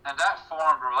that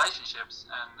formed relationships.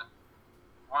 And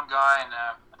one guy, in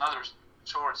another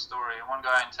short story, one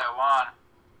guy in Taiwan,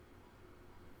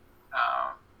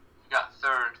 he got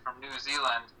third from New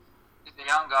Zealand. He's a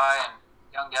young guy and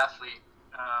young athlete,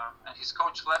 and his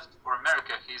coach left for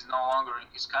America. He's no longer in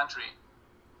his country,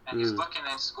 and he's looking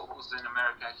in schools in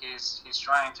America. He's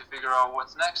trying to figure out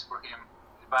what's next for him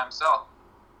by himself.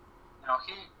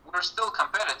 We're still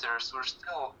competitors. We're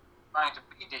still trying to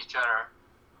beat each other.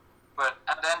 But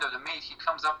at the end of the meet, he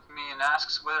comes up to me and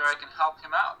asks whether I can help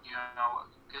him out.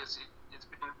 Because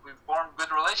we've formed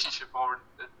good relationship over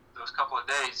those couple of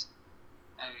days,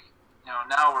 and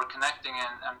now we're connecting,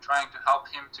 and I'm trying to help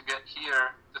him to get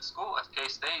here to school at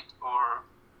K-State or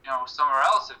somewhere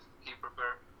else if he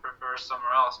prefers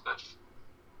somewhere else. But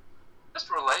just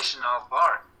relational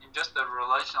part, just the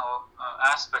relational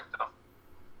aspect of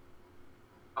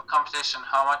competition,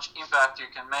 how much impact you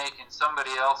can make in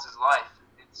somebody else's life.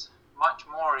 It's much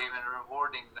more even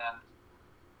rewarding than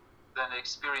the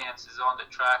experiences on the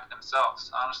track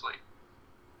themselves, honestly.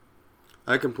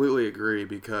 I completely agree,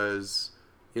 because,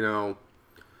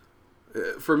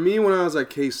 for me, when I was at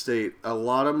K-State, a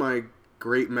lot of my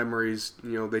great memories,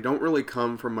 they don't really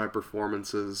come from my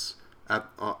performances at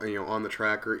on the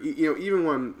track, or even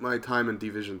when my time in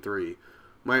Division III.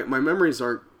 My memories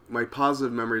aren't, my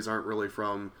positive memories aren't really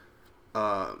from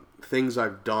things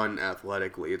I've done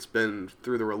athletically. It's been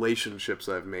through the relationships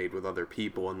I've made with other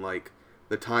people, and like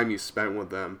the time you spent with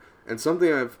them. And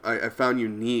something I found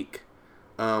unique,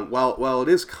 while it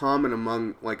is common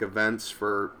among like events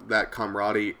for that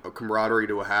camaraderie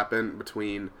to happen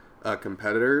between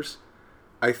competitors,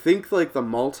 I think like the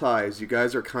multis, you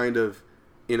guys are kind of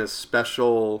in a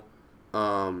special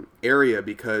area,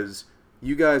 because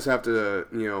you guys have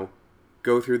to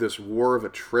go through this war of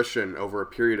attrition over a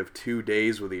period of 2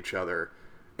 days with each other,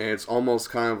 and it's almost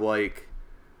kind of like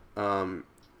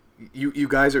you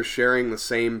guys are sharing the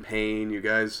same pain. You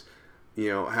guys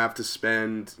have to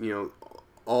spend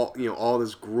all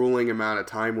this grueling amount of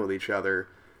time with each other,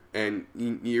 and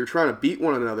you're trying to beat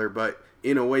one another, but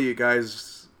in a way you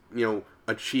guys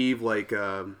achieve like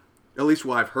at least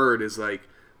what I've heard is like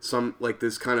some like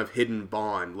this kind of hidden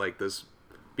bond, like this,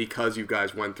 because you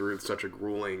guys went through such a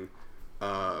grueling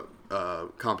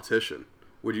competition.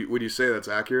 Would you say that's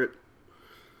accurate?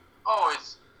 Oh,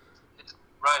 it's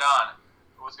right on.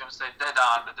 I was gonna say dead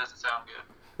on, but it doesn't sound good.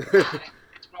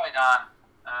 It's right on.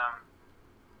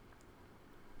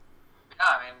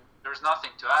 Yeah, I mean, there's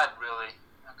nothing to add really.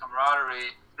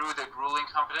 Camaraderie through the grueling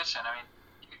competition. I mean,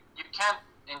 you can't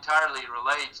entirely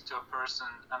relate to a person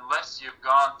unless you've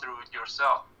gone through it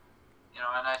yourself.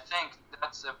 And I think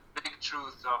that's a big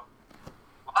truth of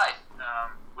life.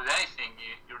 With anything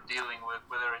you're dealing with,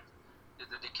 whether it's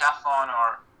the decathlon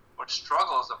or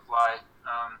struggles apply,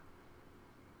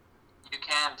 you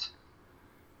can't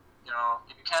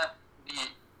be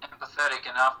empathetic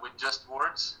enough with just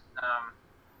words.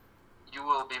 You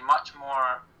will be much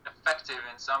more effective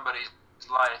in somebody's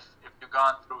life if you've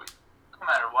gone through it, no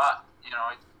matter what.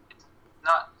 It's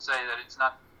not to say that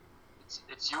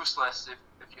it's useless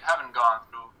if you haven't gone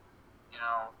through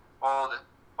all the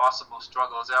possible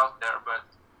struggles out there, but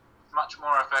it's much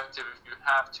more effective if you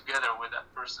have together with that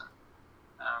person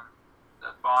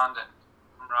that bond and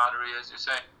camaraderie, as you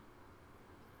say.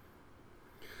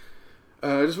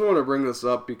 I just want to bring this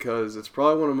up because it's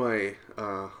probably one of my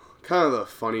kind of the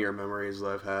funnier memories that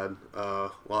I've had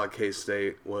while at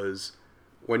K-State was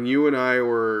when you and I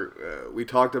were, we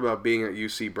talked about being at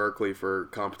UC Berkeley for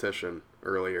competition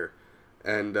earlier,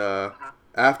 and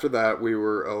after that we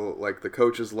were like the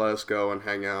coaches let us go and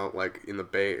hang out like in the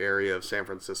Bay Area of San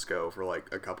Francisco for like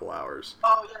a couple hours.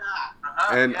 Oh yeah.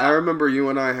 And I remember you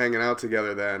and I hanging out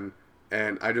together then,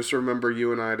 And I just remember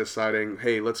you and I deciding,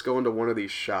 hey, let's go into one of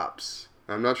these shops.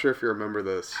 I'm not sure if you remember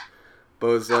this, but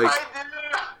it was like...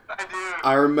 I do.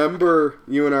 I remember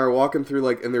you and I were walking through,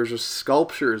 like, and there's just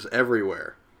sculptures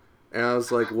everywhere. And I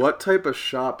was like, what type of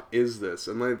shop is this?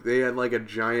 And like, they had like a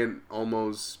giant,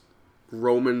 almost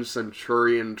Roman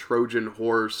centurion Trojan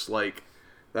horse, like,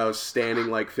 that was standing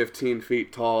like 15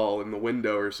 feet tall in the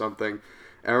window or something.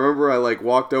 And I remember I like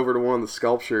walked over to one of the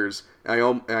sculptures,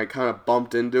 and I kind of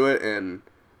bumped into it, and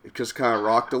it just kind of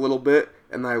rocked a little bit.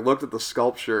 And then I looked at the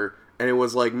sculpture, and it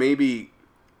was like maybe,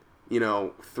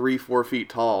 3-4 feet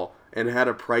tall, and it had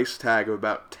a price tag of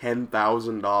about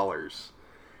 $10,000.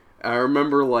 I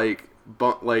remember like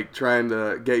trying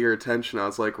to get your attention. I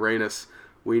was like, Rainus,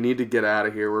 we need to get out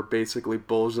of here. We're basically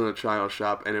bulls in a china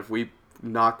shop, and if we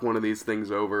knock one of these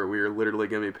things over, we are literally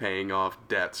going to be paying off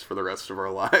debts for the rest of our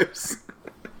lives.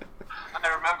 I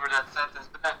remember that sentence,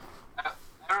 but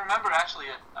I remember actually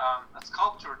a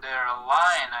sculpture there, a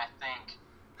lion, I think.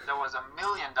 There was $1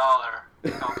 million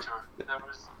sculpture. There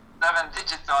was 7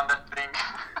 digits on that thing.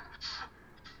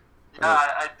 Yeah,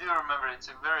 I do remember. It's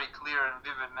a very clear and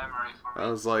vivid memory for me. I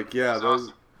was like, yeah,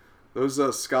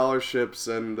 those scholarships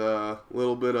and a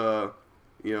little bit of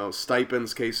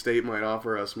stipends K-State might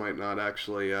offer us might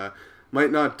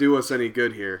not do us any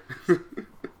good here.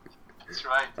 That's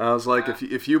right. I was like,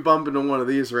 if you bump into one of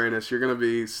these, Rainus, you're gonna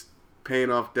be paying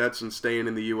off debts and staying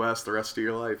in the U.S. the rest of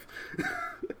your life.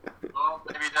 Well,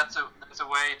 maybe that's a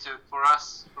way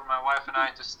for my wife and I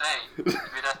to stay. Maybe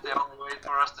that's the only way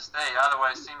for us to stay.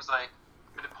 Otherwise, it seems like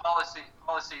with the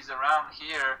policies around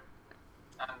here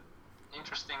and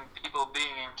interesting people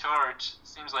being in charge,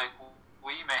 seems like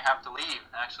we may have to leave.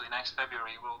 Actually, next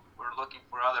February, we're looking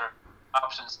for other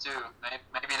options too.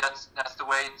 Maybe that's the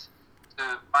way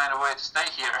to find a way to stay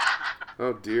here.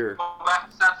 Oh dear. Go back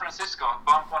to San Francisco and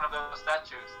bump one of those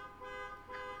statues.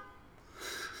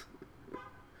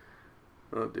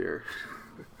 Oh dear.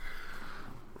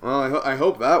 Well, I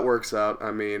hope that works out.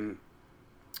 I mean,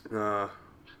 I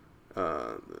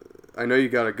know you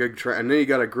got a good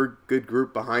good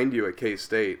group behind you at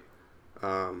K-State.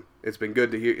 It's been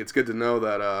good to hear. It's good to know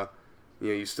that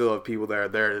you still have people that are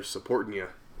there supporting you.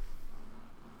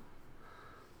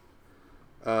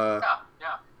 Yeah.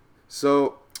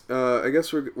 So I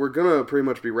guess we're gonna pretty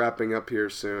much be wrapping up here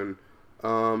soon.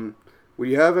 Would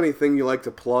you have anything you like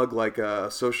to plug, like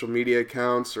social media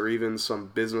accounts or even some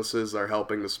businesses that are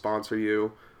helping to sponsor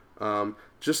you,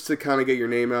 just to kind of get your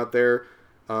name out there?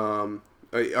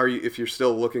 If you're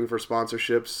still looking for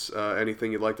sponsorships,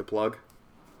 anything you'd like to plug?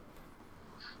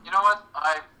 You know what?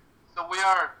 So we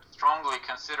are strongly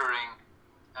considering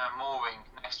moving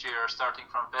next year, starting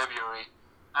from February.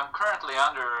 I'm currently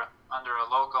under a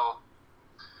local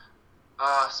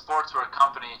sportswear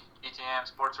company, ETM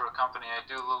sportswear company. I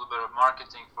do a little bit of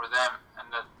marketing for them, and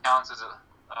that counts as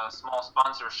a small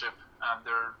sponsorship.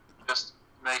 They're just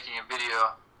making a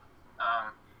video,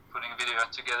 putting a video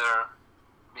together,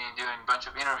 doing a bunch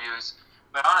of interviews.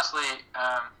 But honestly,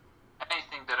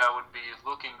 anything that I would be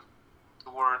looking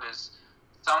toward is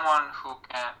someone who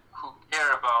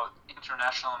care about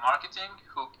international marketing,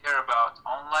 who care about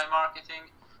online marketing.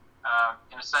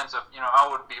 In a sense of, I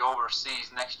would be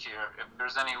overseas next year. If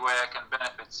there's any way I can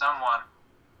benefit someone,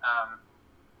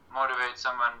 motivate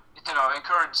someone,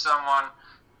 encourage someone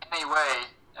any way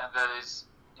that is,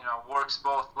 works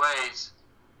both ways,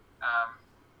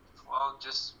 well,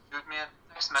 just shoot me a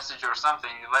text message or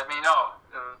something. Let me know.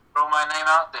 Throw my name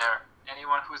out there.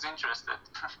 Anyone who's interested.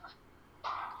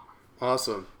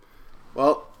 Awesome.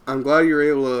 Well, I'm glad you were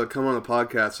able to come on the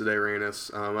podcast today,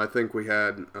 Rainus. I think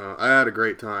I had a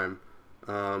great time.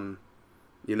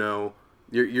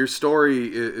 Your story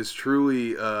is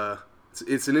truly,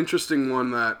 it's an interesting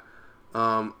one that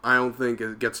I don't think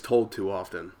it gets told too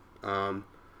often.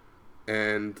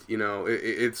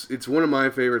 It's one of my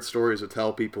favorite stories to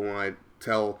tell people when I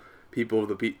tell people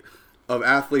of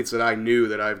athletes that I knew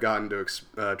that I've gotten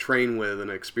to train with and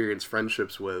experience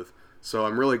friendships with. So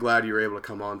I'm really glad you were able to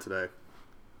come on today.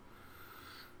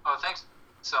 Oh, thanks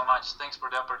so much. Thanks for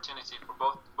the opportunity for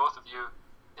both of you.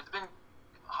 It's been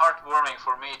heartwarming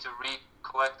for me to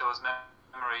recollect those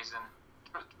memories, and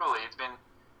truly, it's been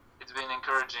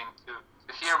encouraging to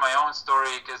hear my own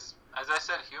story. Because, as I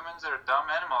said, humans are dumb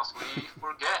animals. We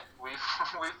forget. We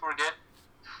forget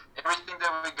everything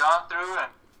that we've gone through, and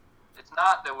it's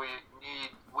not that we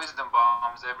need wisdom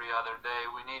bombs every other day.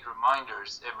 We need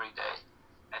reminders every day,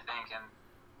 I think, and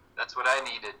that's what I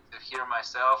needed, to hear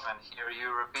myself and hear you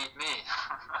repeat me.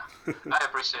 I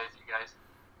appreciate you guys.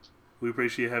 We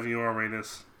appreciate having you on,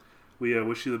 Rainus. We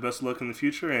wish you the best of luck in the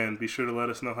future, and be sure to let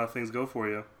us know how things go for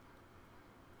you.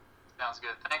 Sounds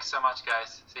good. Thanks so much,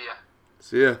 guys. See ya.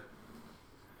 See ya.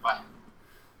 Bye.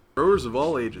 Throwers of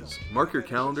all ages, mark your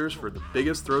calendars for the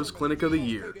biggest throws clinic of the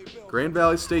year. Grand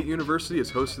Valley State University is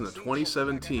hosting the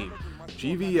 2017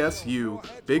 GVSU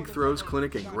Big Throws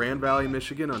Clinic in Grand Valley,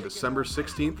 Michigan on December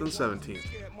 16th and 17th.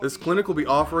 This clinic will be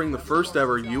offering the first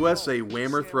ever USA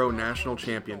Whammer Throw National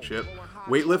Championship,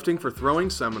 weightlifting for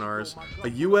throwing seminars, a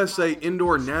USA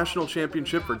Indoor National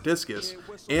Championship for discus,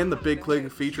 and the Big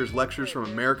Clinic features lectures from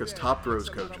America's top throws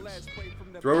coaches.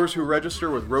 Throwers who register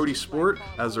with Rhodey Sport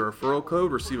as a referral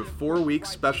code receive a 4-week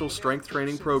special strength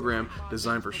training program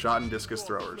designed for shot and discus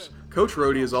throwers. Coach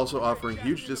Rhodey is also offering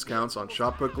huge discounts on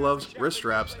shot put gloves, wrist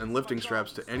straps, and lifting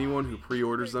straps to anyone who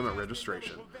pre-orders them at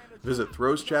registration. Visit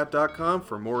throwschat.com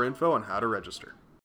for more info on how to register.